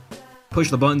gotta like, push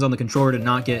the buttons on the controller to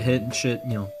not get hit and shit,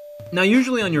 Now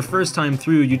usually on your first time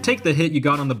through, you take the hit you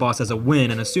got on the boss as a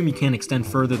win and assume you can't extend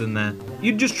further than that.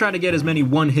 You'd just try to get as many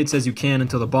one hits as you can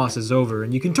until the boss is over,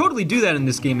 and you can totally do that in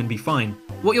this game and be fine.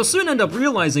 What you'll soon end up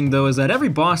realizing though is that every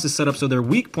boss is set up so their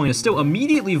weak point is still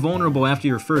immediately vulnerable after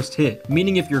your first hit,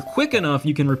 meaning if you're quick enough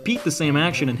you can repeat the same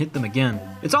action and hit them again.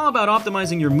 It's all about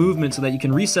optimizing your movement so that you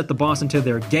can reset the boss into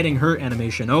their getting hurt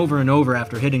animation over and over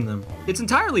after hitting them. It's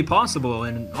entirely possible,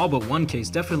 and in all but one case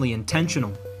definitely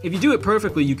intentional. If you do it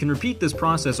perfectly, you can repeat this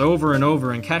process over and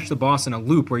over and catch the boss in a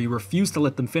loop where you refuse to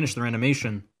let them finish their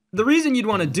animation. The reason you'd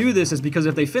want to do this is because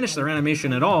if they finish their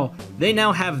animation at all, they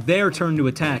now have their turn to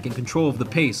attack and control of the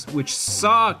pace, which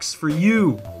sucks for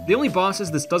you. The only bosses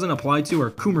this doesn't apply to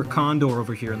are Kumar Condor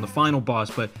over here and the final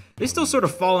boss, but they still sort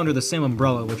of fall under the same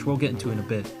umbrella, which we'll get into in a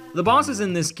bit. The bosses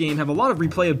in this game have a lot of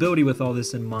replayability with all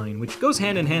this in mind, which goes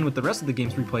hand in hand with the rest of the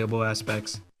game's replayable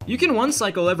aspects. You can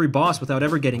one-cycle every boss without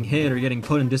ever getting hit or getting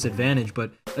put in disadvantage,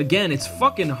 but again, it's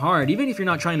fucking hard, even if you're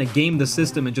not trying to game the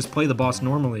system and just play the boss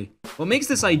normally. What makes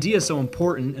this idea so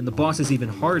important, and the bosses even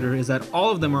harder, is that all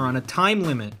of them are on a time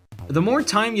limit. The more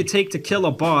time you take to kill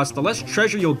a boss, the less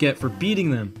treasure you'll get for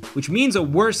beating them, which means a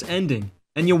worse ending.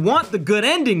 And you want the good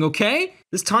ending, okay?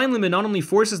 This time limit not only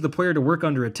forces the player to work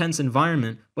under a tense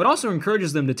environment, but also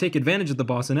encourages them to take advantage of the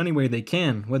boss in any way they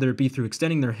can, whether it be through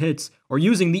extending their hits or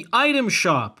using the item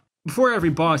shop. Before every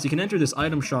boss, you can enter this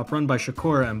item shop run by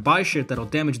Shakura and buy shit that'll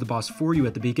damage the boss for you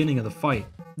at the beginning of the fight.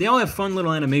 They all have fun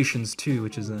little animations too,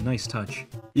 which is a nice touch.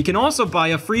 You can also buy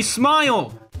a free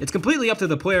smile! It's completely up to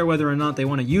the player whether or not they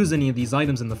want to use any of these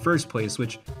items in the first place,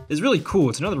 which is really cool.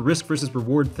 It's another risk versus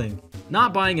reward thing.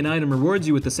 Not buying an item rewards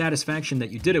you with the satisfaction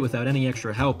that you did it without any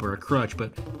extra help or a crutch,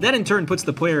 but that in turn puts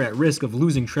the player at risk of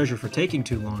losing treasure for taking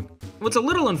too long. What's a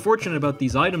little unfortunate about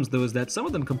these items though is that some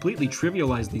of them completely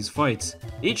trivialize these fights.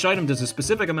 Each item does a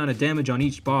specific amount of damage on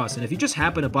each boss, and if you just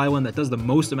happen to buy one that does the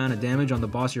most amount of damage on the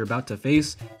boss you're about to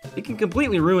face, it can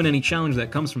completely ruin any challenge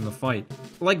that comes from the fight.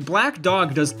 Like Black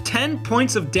Dog does 10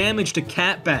 points of damage to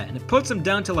Cat Bat, and it puts him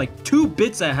down to like 2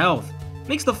 bits of health.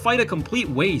 Makes the fight a complete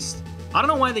waste. I don't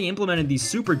know why they implemented these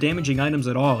super damaging items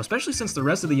at all, especially since the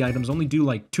rest of the items only do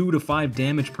like 2 to 5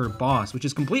 damage per boss, which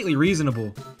is completely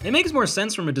reasonable. It makes more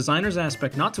sense from a designer's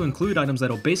aspect not to include items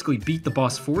that'll basically beat the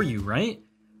boss for you, right?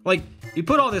 Like, you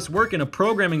put all this work into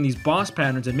programming these boss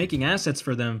patterns and making assets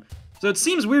for them, so it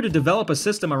seems weird to develop a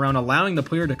system around allowing the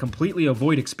player to completely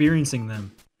avoid experiencing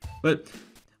them. But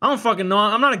I don't fucking know,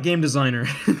 I'm not a game designer.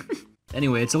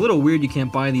 Anyway, it's a little weird you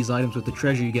can't buy these items with the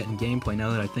treasure you get in gameplay now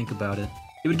that I think about it.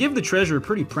 It would give the treasure a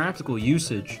pretty practical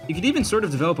usage. You could even sort of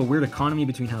develop a weird economy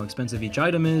between how expensive each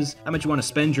item is, how much you want to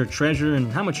spend your treasure,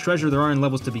 and how much treasure there are in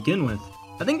levels to begin with.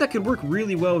 I think that could work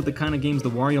really well with the kind of games the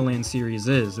Wario Land series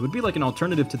is. It would be like an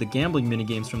alternative to the gambling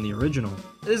minigames from the original.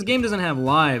 This game doesn't have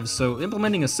lives, so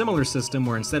implementing a similar system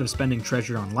where instead of spending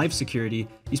treasure on life security,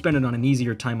 you spend it on an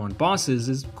easier time on bosses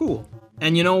is cool.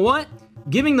 And you know what?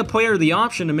 Giving the player the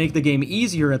option to make the game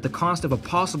easier at the cost of a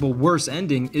possible worse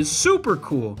ending is super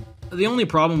cool. The only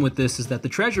problem with this is that the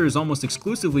treasure is almost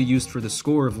exclusively used for the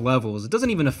score of levels. It doesn't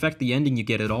even affect the ending you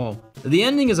get at all. The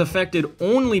ending is affected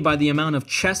only by the amount of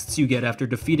chests you get after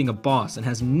defeating a boss and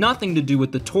has nothing to do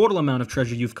with the total amount of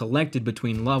treasure you've collected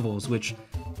between levels, which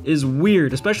is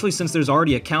weird, especially since there's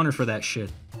already a counter for that shit.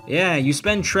 Yeah, you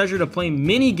spend treasure to play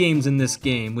mini games in this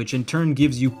game, which in turn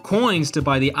gives you coins to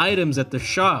buy the items at the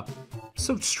shop.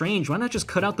 So strange, why not just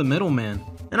cut out the middleman?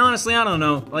 And honestly, I don't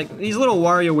know, like, these little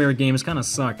WarioWare games kinda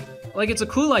suck. Like, it's a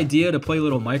cool idea to play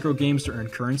little micro games to earn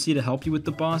currency to help you with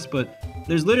the boss, but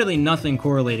there's literally nothing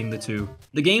correlating the two.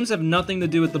 The games have nothing to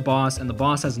do with the boss, and the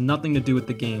boss has nothing to do with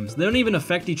the games. They don't even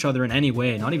affect each other in any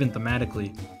way, not even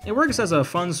thematically. It works as a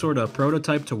fun sort of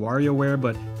prototype to WarioWare,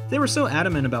 but if they were so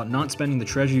adamant about not spending the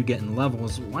treasure you get in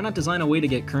levels, why not design a way to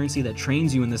get currency that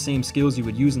trains you in the same skills you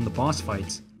would use in the boss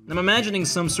fights? I'm imagining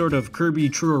some sort of Kirby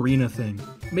True Arena thing.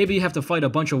 Maybe you have to fight a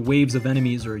bunch of waves of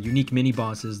enemies or unique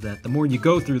mini-bosses that the more you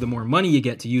go through, the more money you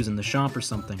get to use in the shop or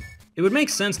something. It would make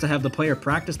sense to have the player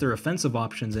practice their offensive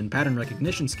options and pattern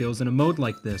recognition skills in a mode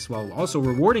like this, while also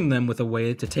rewarding them with a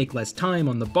way to take less time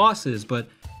on the bosses, but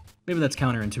maybe that's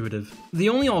counterintuitive. The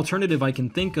only alternative I can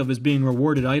think of is being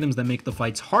rewarded items that make the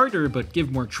fights harder but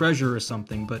give more treasure or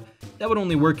something, but that would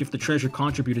only work if the treasure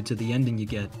contributed to the ending you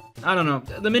get. I don't know,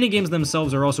 the minigames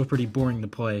themselves are also pretty boring to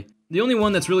play. The only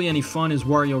one that's really any fun is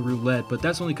Wario Roulette, but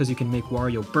that's only because you can make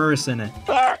Wario bursts in it.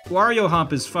 Wario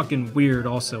Hop is fucking weird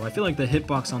also. I feel like the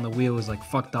hitbox on the wheel is like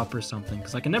fucked up or something,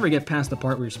 because I can never get past the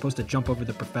part where you're supposed to jump over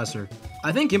the professor.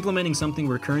 I think implementing something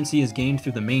where currency is gained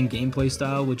through the main gameplay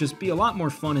style would just be a lot more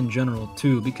fun in general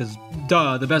too, because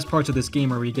duh, the best parts of this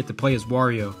game are where you get to play as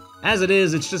Wario. As it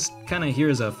is, it's just kinda here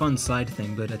as a fun side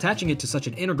thing, but attaching it to such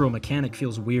an integral mechanic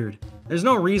feels weird. There's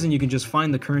no reason you can just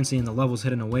find the currency in the levels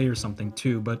hidden away or something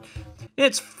too, but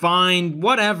it's fine,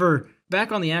 whatever.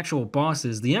 Back on the actual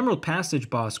bosses, the Emerald Passage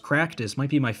boss, Cractus, might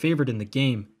be my favorite in the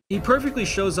game. He perfectly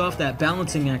shows off that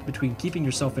balancing act between keeping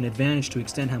yourself an advantage to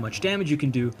extend how much damage you can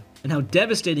do, and how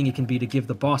devastating it can be to give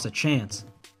the boss a chance.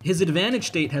 His advantage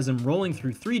state has him rolling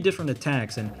through 3 different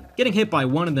attacks, and getting hit by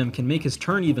one of them can make his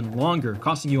turn even longer,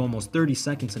 costing you almost 30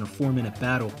 seconds in a 4-minute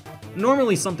battle.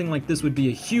 Normally something like this would be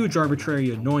a huge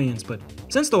arbitrary annoyance, but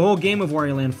since the whole game of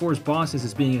Wario Land 4's bosses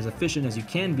is being as efficient as you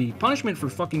can be, punishment for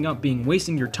fucking up being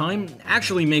wasting your time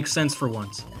actually makes sense for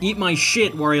once. Eat my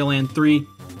shit, Wario Land 3.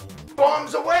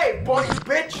 Bombs away, bunny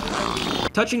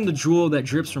bitch! Touching the jewel that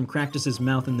drips from Cractus's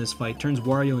mouth in this fight turns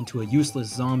Wario into a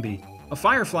useless zombie. A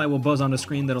firefly will buzz on the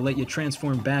screen that'll let you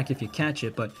transform back if you catch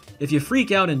it, but if you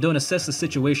freak out and don't assess the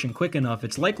situation quick enough,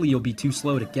 it's likely you'll be too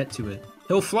slow to get to it.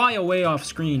 He'll fly away off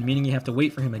screen, meaning you have to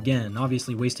wait for him again,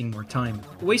 obviously wasting more time.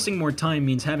 Wasting more time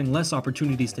means having less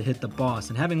opportunities to hit the boss,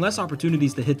 and having less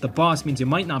opportunities to hit the boss means you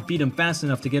might not beat him fast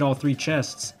enough to get all 3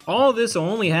 chests. All this will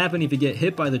only happen if you get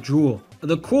hit by the jewel.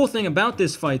 The cool thing about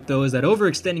this fight though is that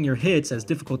overextending your hits, as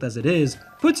difficult as it is,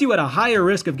 puts you at a higher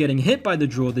risk of getting hit by the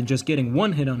jewel than just getting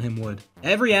one hit on him would.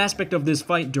 Every aspect of this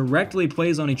fight directly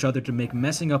plays on each other to make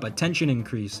messing up a tension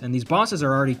increase, and these bosses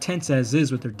are already tense as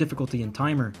is with their difficulty and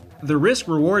timer. The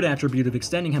risk-reward attribute of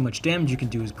extending how much damage you can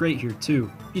do is great here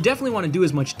too. You definitely want to do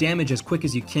as much damage as quick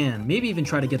as you can, maybe even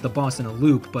try to get the boss in a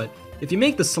loop, but if you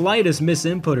make the slightest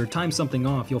misinput or time something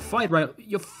off, you'll fight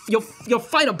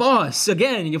a boss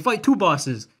again, and you'll fight 2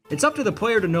 bosses. It's up to the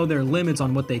player to know their limits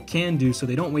on what they can do so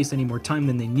they don't waste any more time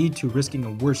than they need to, risking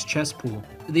a worse chess pool.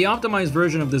 The optimized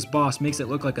version of this boss makes it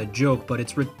look like a joke, but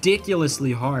it's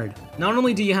ridiculously hard. Not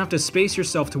only do you have to space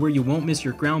yourself to where you won't miss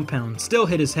your ground pound, still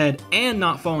hit his head, and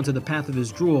not fall into the path of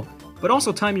his drool, but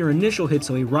also time your initial hit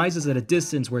so he rises at a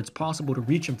distance where it's possible to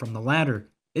reach him from the ladder.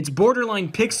 It's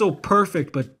borderline pixel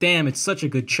perfect, but damn, it's such a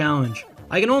good challenge.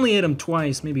 I can only hit him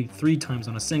twice, maybe 3 times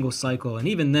on a single cycle, and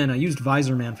even then I used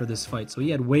Visor Man for this fight, so he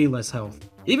had way less health.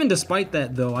 Even despite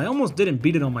that though, I almost didn't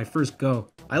beat it on my first go.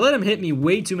 I let him hit me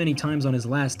way too many times on his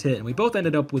last hit, and we both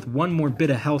ended up with 1 more bit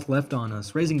of health left on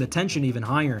us, raising the tension even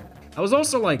higher. I was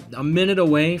also like a minute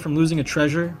away from losing a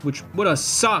treasure, which would've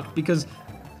sucked because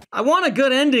I want a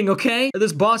good ending, okay?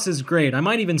 This boss is great. I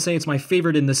might even say it's my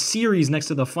favorite in the series next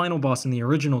to the final boss in the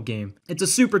original game. It's a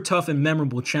super tough and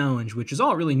memorable challenge, which is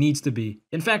all it really needs to be.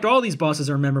 In fact, all these bosses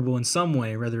are memorable in some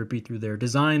way, whether it be through their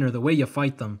design or the way you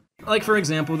fight them. Like for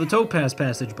example, the Topaz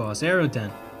Passage boss,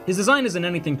 Aerodent. His design isn't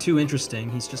anything too interesting,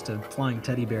 he's just a flying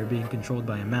teddy bear being controlled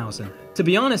by a mouse, and to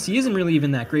be honest, he isn't really even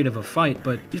that great of a fight,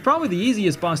 but he's probably the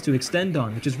easiest boss to extend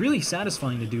on, which is really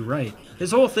satisfying to do right.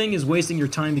 His whole thing is wasting your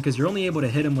time because you're only able to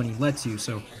hit him when he lets you,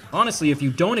 so honestly, if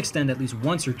you don't extend at least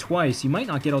once or twice, you might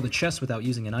not get all the chests without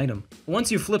using an item.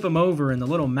 Once you flip him over and the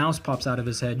little mouse pops out of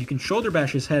his head, you can shoulder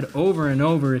bash his head over and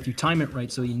over if you time it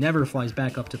right so he never flies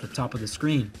back up to the top of the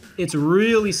screen. It's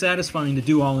really satisfying to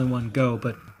do all in one go,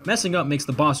 but messing up makes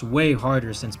the boss way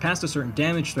harder since past a certain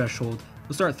damage threshold,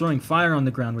 you'll start throwing fire on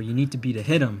the ground where you need to be to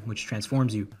hit him, which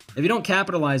transforms you. If you don't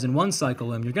capitalize and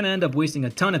one-cycle him, you're gonna end up wasting a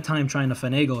ton of time trying to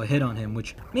finagle a hit on him,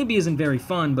 which maybe isn't very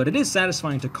fun, but it is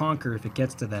satisfying to conquer if it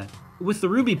gets to that. With the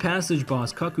Ruby Passage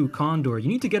boss, Cuckoo Condor, you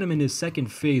need to get him in his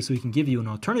second phase so he can give you an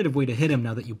alternative way to hit him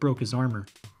now that you broke his armor.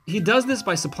 He does this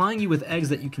by supplying you with eggs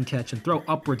that you can catch and throw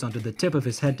upwards onto the tip of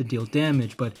his head to deal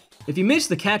damage, but if you miss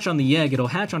the catch on the egg, it'll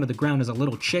hatch onto the ground as a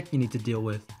little chick you need to deal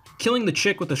with. Killing the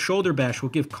chick with a shoulder bash will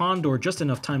give Condor just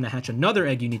enough time to hatch another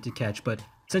egg you need to catch, but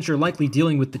since you're likely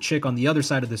dealing with the chick on the other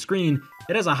side of the screen,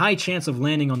 it has a high chance of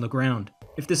landing on the ground.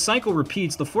 If this cycle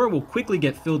repeats, the floor will quickly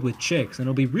get filled with chicks, and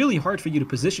it'll be really hard for you to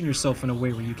position yourself in a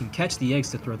way where you can catch the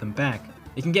eggs to throw them back.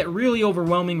 It can get really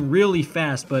overwhelming really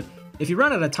fast, but if you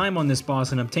run out of time on this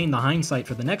boss and obtain the hindsight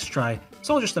for the next try, it's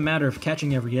all just a matter of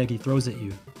catching every egg he throws at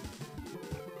you.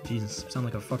 Jesus, sound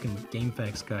like a fucking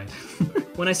GameFAQs guide.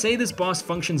 When I say this boss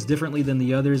functions differently than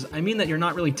the others, I mean that you're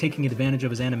not really taking advantage of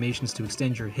his animations to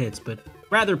extend your hits, but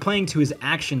rather playing to his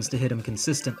actions to hit him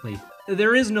consistently.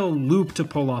 There is no loop to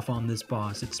pull off on this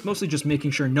boss, it's mostly just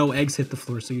making sure no eggs hit the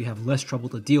floor so you have less trouble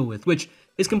to deal with, which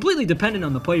is completely dependent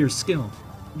on the player's skill.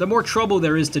 The more trouble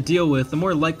there is to deal with, the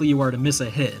more likely you are to miss a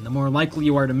hit, and the more likely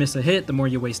you are to miss a hit, the more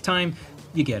you waste time,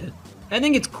 you get it. I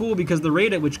think it's cool because the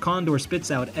rate at which Condor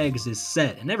spits out eggs is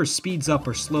set. It never speeds up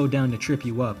or slows down to trip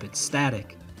you up, it's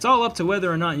static. It's all up to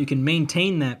whether or not you can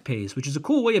maintain that pace, which is a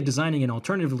cool way of designing an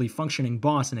alternatively functioning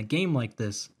boss in a game like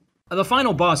this. The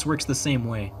final boss works the same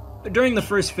way. During the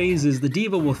first phases, the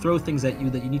diva will throw things at you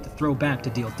that you need to throw back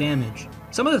to deal damage.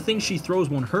 Some of the things she throws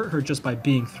won't hurt her just by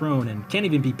being thrown and can't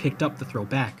even be picked up to throw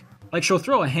back. Like she'll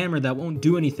throw a hammer that won't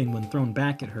do anything when thrown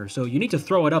back at her, so you need to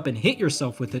throw it up and hit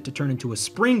yourself with it to turn into a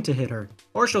spring to hit her.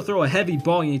 Or she'll throw a heavy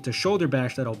ball you need to shoulder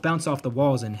bash that'll bounce off the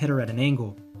walls and hit her at an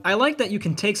angle. I like that you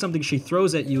can take something she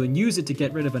throws at you and use it to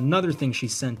get rid of another thing she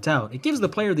sent out. It gives the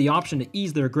player the option to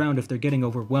ease their ground if they're getting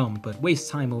overwhelmed, but wastes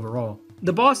time overall.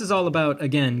 The boss is all about,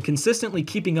 again, consistently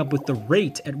keeping up with the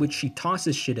rate at which she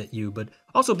tosses shit at you, but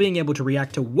also being able to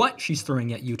react to what she's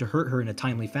throwing at you to hurt her in a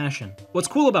timely fashion. What's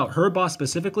cool about her boss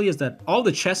specifically is that all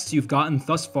the chests you've gotten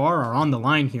thus far are on the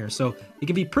line here, so it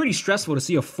can be pretty stressful to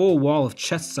see a full wall of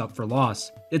chests up for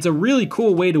loss. It's a really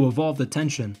cool way to evolve the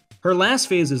tension. Her last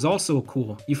phase is also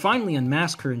cool. You finally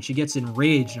unmask her and she gets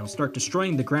enraged and will start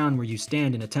destroying the ground where you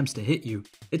stand in attempts to hit you.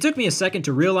 It took me a second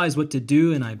to realize what to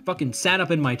do and I fucking sat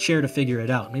up in my chair to figure it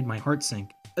out. It made my heart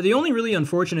sink. The only really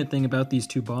unfortunate thing about these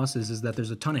two bosses is that there's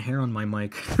a ton of hair on my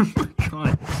mic. Oh my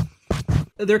god.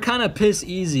 They're kinda piss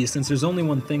easy since there's only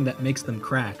one thing that makes them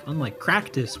crack, unlike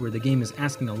Cractus where the game is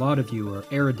asking a lot of you, or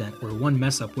Aerodent where one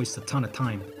mess up wastes a ton of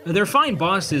time. They're fine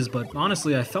bosses, but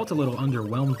honestly I felt a little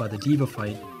underwhelmed by the diva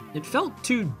fight. It felt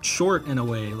too short in a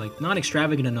way, like not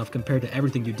extravagant enough compared to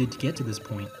everything you did to get to this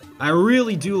point. I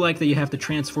really do like that you have to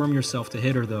transform yourself to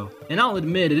hit her though, and I'll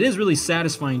admit it is really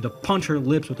satisfying to punch her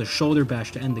lips with a shoulder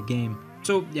bash to end the game.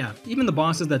 So yeah, even the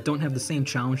bosses that don't have the same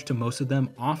challenge to most of them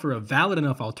offer a valid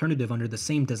enough alternative under the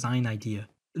same design idea.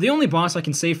 The only boss I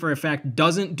can say for a fact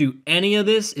doesn't do any of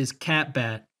this is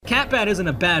Catbat. Catbat isn't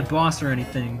a bad boss or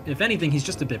anything, if anything he's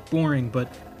just a bit boring,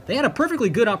 but they had a perfectly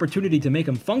good opportunity to make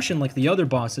him function like the other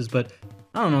bosses, but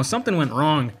I don't know, something went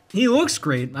wrong. He looks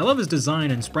great, I love his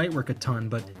design and sprite work a ton,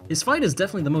 but his fight is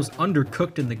definitely the most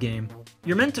undercooked in the game.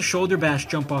 You're meant to shoulder bash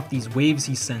jump off these waves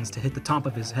he sends to hit the top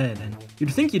of his head, and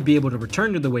you'd think you'd be able to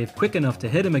return to the wave quick enough to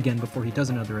hit him again before he does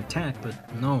another attack, but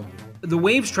no. The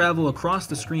waves travel across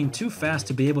the screen too fast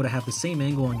to be able to have the same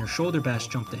angle on your shoulder bash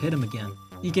jump to hit him again.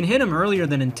 You can hit him earlier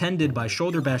than intended by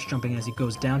shoulder bash jumping as he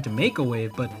goes down to make a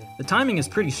wave, but the timing is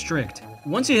pretty strict.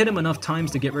 Once you hit him enough times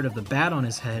to get rid of the bat on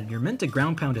his head, you're meant to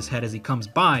ground pound his head as he comes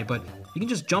by, but you can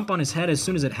just jump on his head as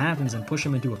soon as it happens and push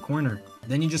him into a corner.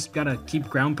 Then you just gotta keep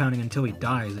ground pounding until he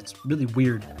dies. It's really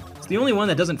weird. It's the only one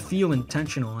that doesn't feel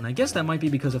intentional, and I guess that might be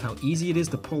because of how easy it is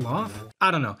to pull off?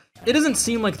 I don't know. It doesn't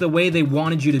seem like the way they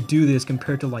wanted you to do this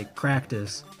compared to like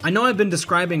Cractus. I know I've been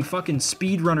describing fucking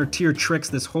speedrunner tier tricks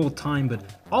this whole time,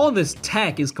 but all of this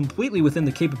tech is completely within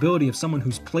the capability of someone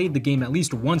who's played the game at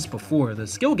least once before. The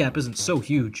skill gap isn't so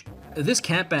huge. This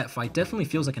Catbat fight definitely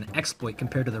feels like an exploit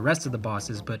compared to the rest of the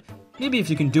bosses, but maybe if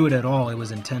you can do it at all, it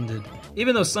was intended.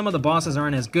 Even though some of the bosses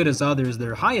aren't as good as others,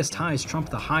 their highest highs trump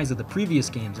the highs of the previous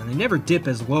games, and they never dip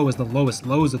as low as the lowest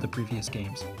lows of the previous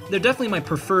games. They're definitely my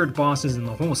preferred bosses in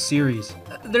the whole series.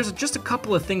 There's just a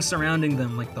couple of things surrounding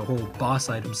them, like the whole boss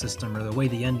item system or the way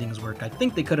the endings work. I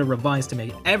think they could have revised to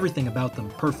make everything about them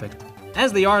perfect.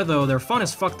 As they are though, they're fun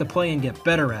as fuck to play and get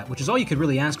better at, which is all you could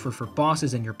really ask for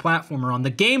bosses in your platformer on the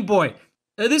Game Boy!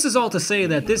 This is all to say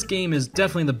that this game is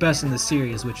definitely the best in the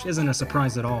series, which isn't a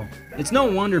surprise at all. It's no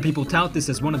wonder people tout this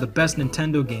as one of the best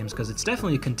Nintendo games, because it's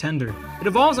definitely a contender. It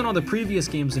evolves on all the previous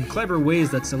games in clever ways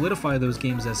that solidify those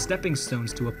games as stepping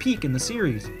stones to a peak in the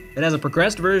series. It has a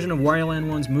progressed version of Wario Land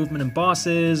 1's movement and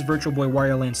bosses, Virtual Boy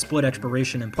Wario Land's split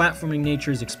exploration and platforming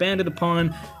nature is expanded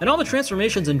upon, and all the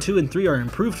transformations in 2 and 3 are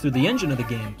improved through the engine of the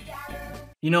game.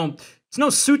 You know, It's no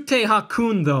Sute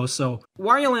Hakun though, so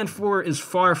Wario Land 4 is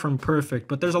far from perfect,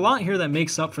 but there's a lot here that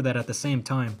makes up for that at the same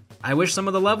time. I wish some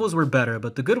of the levels were better,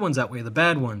 but the good ones outweigh the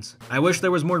bad ones. I wish there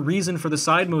was more reason for the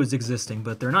side modes existing,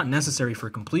 but they're not necessary for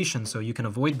completion, so you can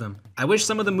avoid them. I wish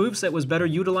some of the moveset was better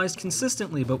utilized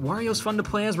consistently, but Wario's fun to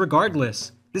play as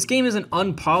regardless. This game isn't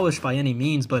unpolished by any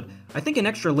means, but I think an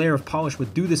extra layer of polish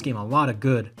would do this game a lot of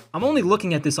good. I'm only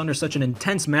looking at this under such an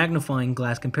intense magnifying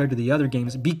glass compared to the other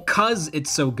games because it's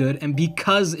so good and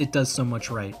because it does so much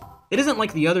right. It isn't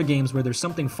like the other games where there's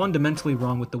something fundamentally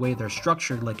wrong with the way they're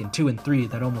structured, like in 2 and 3,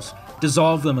 that almost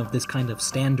dissolve them of this kind of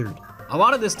standard. A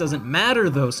lot of this doesn't matter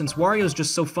though, since Wario's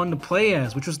just so fun to play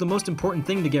as, which was the most important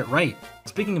thing to get right.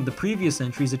 Speaking of the previous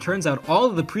entries, it turns out all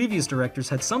of the previous directors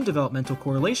had some developmental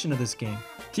correlation to this game.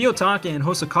 Kiyotake and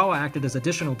Hosokawa acted as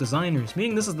additional designers,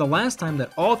 meaning this is the last time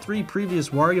that all 3 previous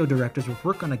Wario directors would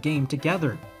work on a game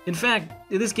together. In fact,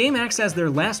 this game acts as their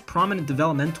last prominent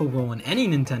developmental role in any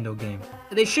Nintendo game.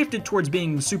 They shifted towards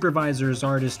being supervisors,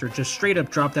 artists, or just straight up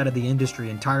dropped out of the industry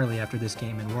entirely after this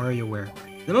game and WarioWare.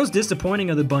 The most disappointing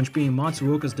of the bunch being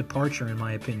Matsuoka's departure, in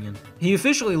my opinion. He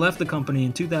officially left the company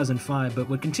in 2005, but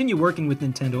would continue working with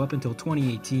Nintendo up until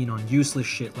 2018 on useless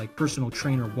shit like Personal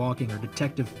Trainer Walking or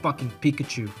Detective fucking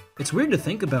Pikachu. It's weird to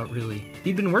think about, really.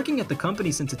 He'd been working at the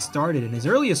company since it started, and his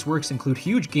earliest works include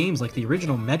huge games like the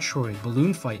original Metroid,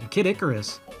 Balloon Fight, and Kid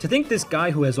Icarus. To think this guy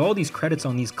who has all these credits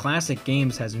on these classic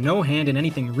games has no hand in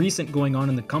anything recent going on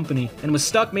in the company, and was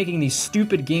stuck making these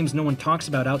stupid games no one talks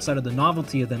about outside of the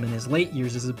novelty of them in his late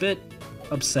years is a bit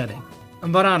upsetting.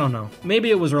 But I don't know,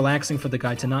 maybe it was relaxing for the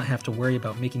guy to not have to worry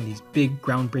about making these big,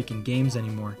 groundbreaking games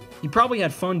anymore. He probably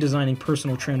had fun designing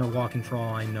Personal Trainer Walking for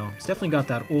all I know. It's definitely got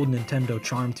that old Nintendo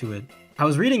charm to it. I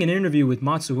was reading an interview with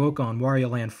Matsuoka on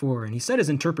Wario Land 4, and he said his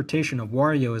interpretation of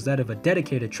Wario is that of a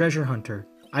dedicated treasure hunter.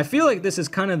 I feel like this is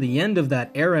kind of the end of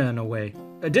that era in a way.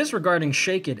 Disregarding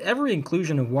Shake It, every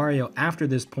inclusion of Wario after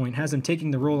this point has him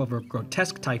taking the role of a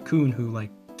grotesque tycoon who, like,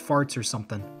 farts or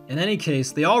something. In any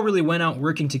case, they all really went out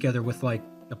working together with like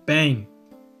a bang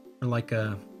or like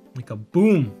a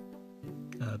boom.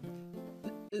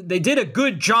 They did a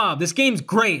good job. This game's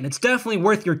great and it's definitely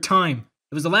worth your time.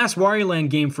 It was the last Wario Land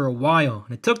game for a while,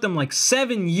 and it took them like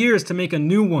 7 years to make a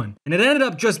new one, and it ended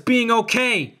up just being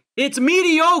okay. It's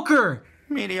mediocre.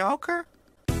 Mediocre?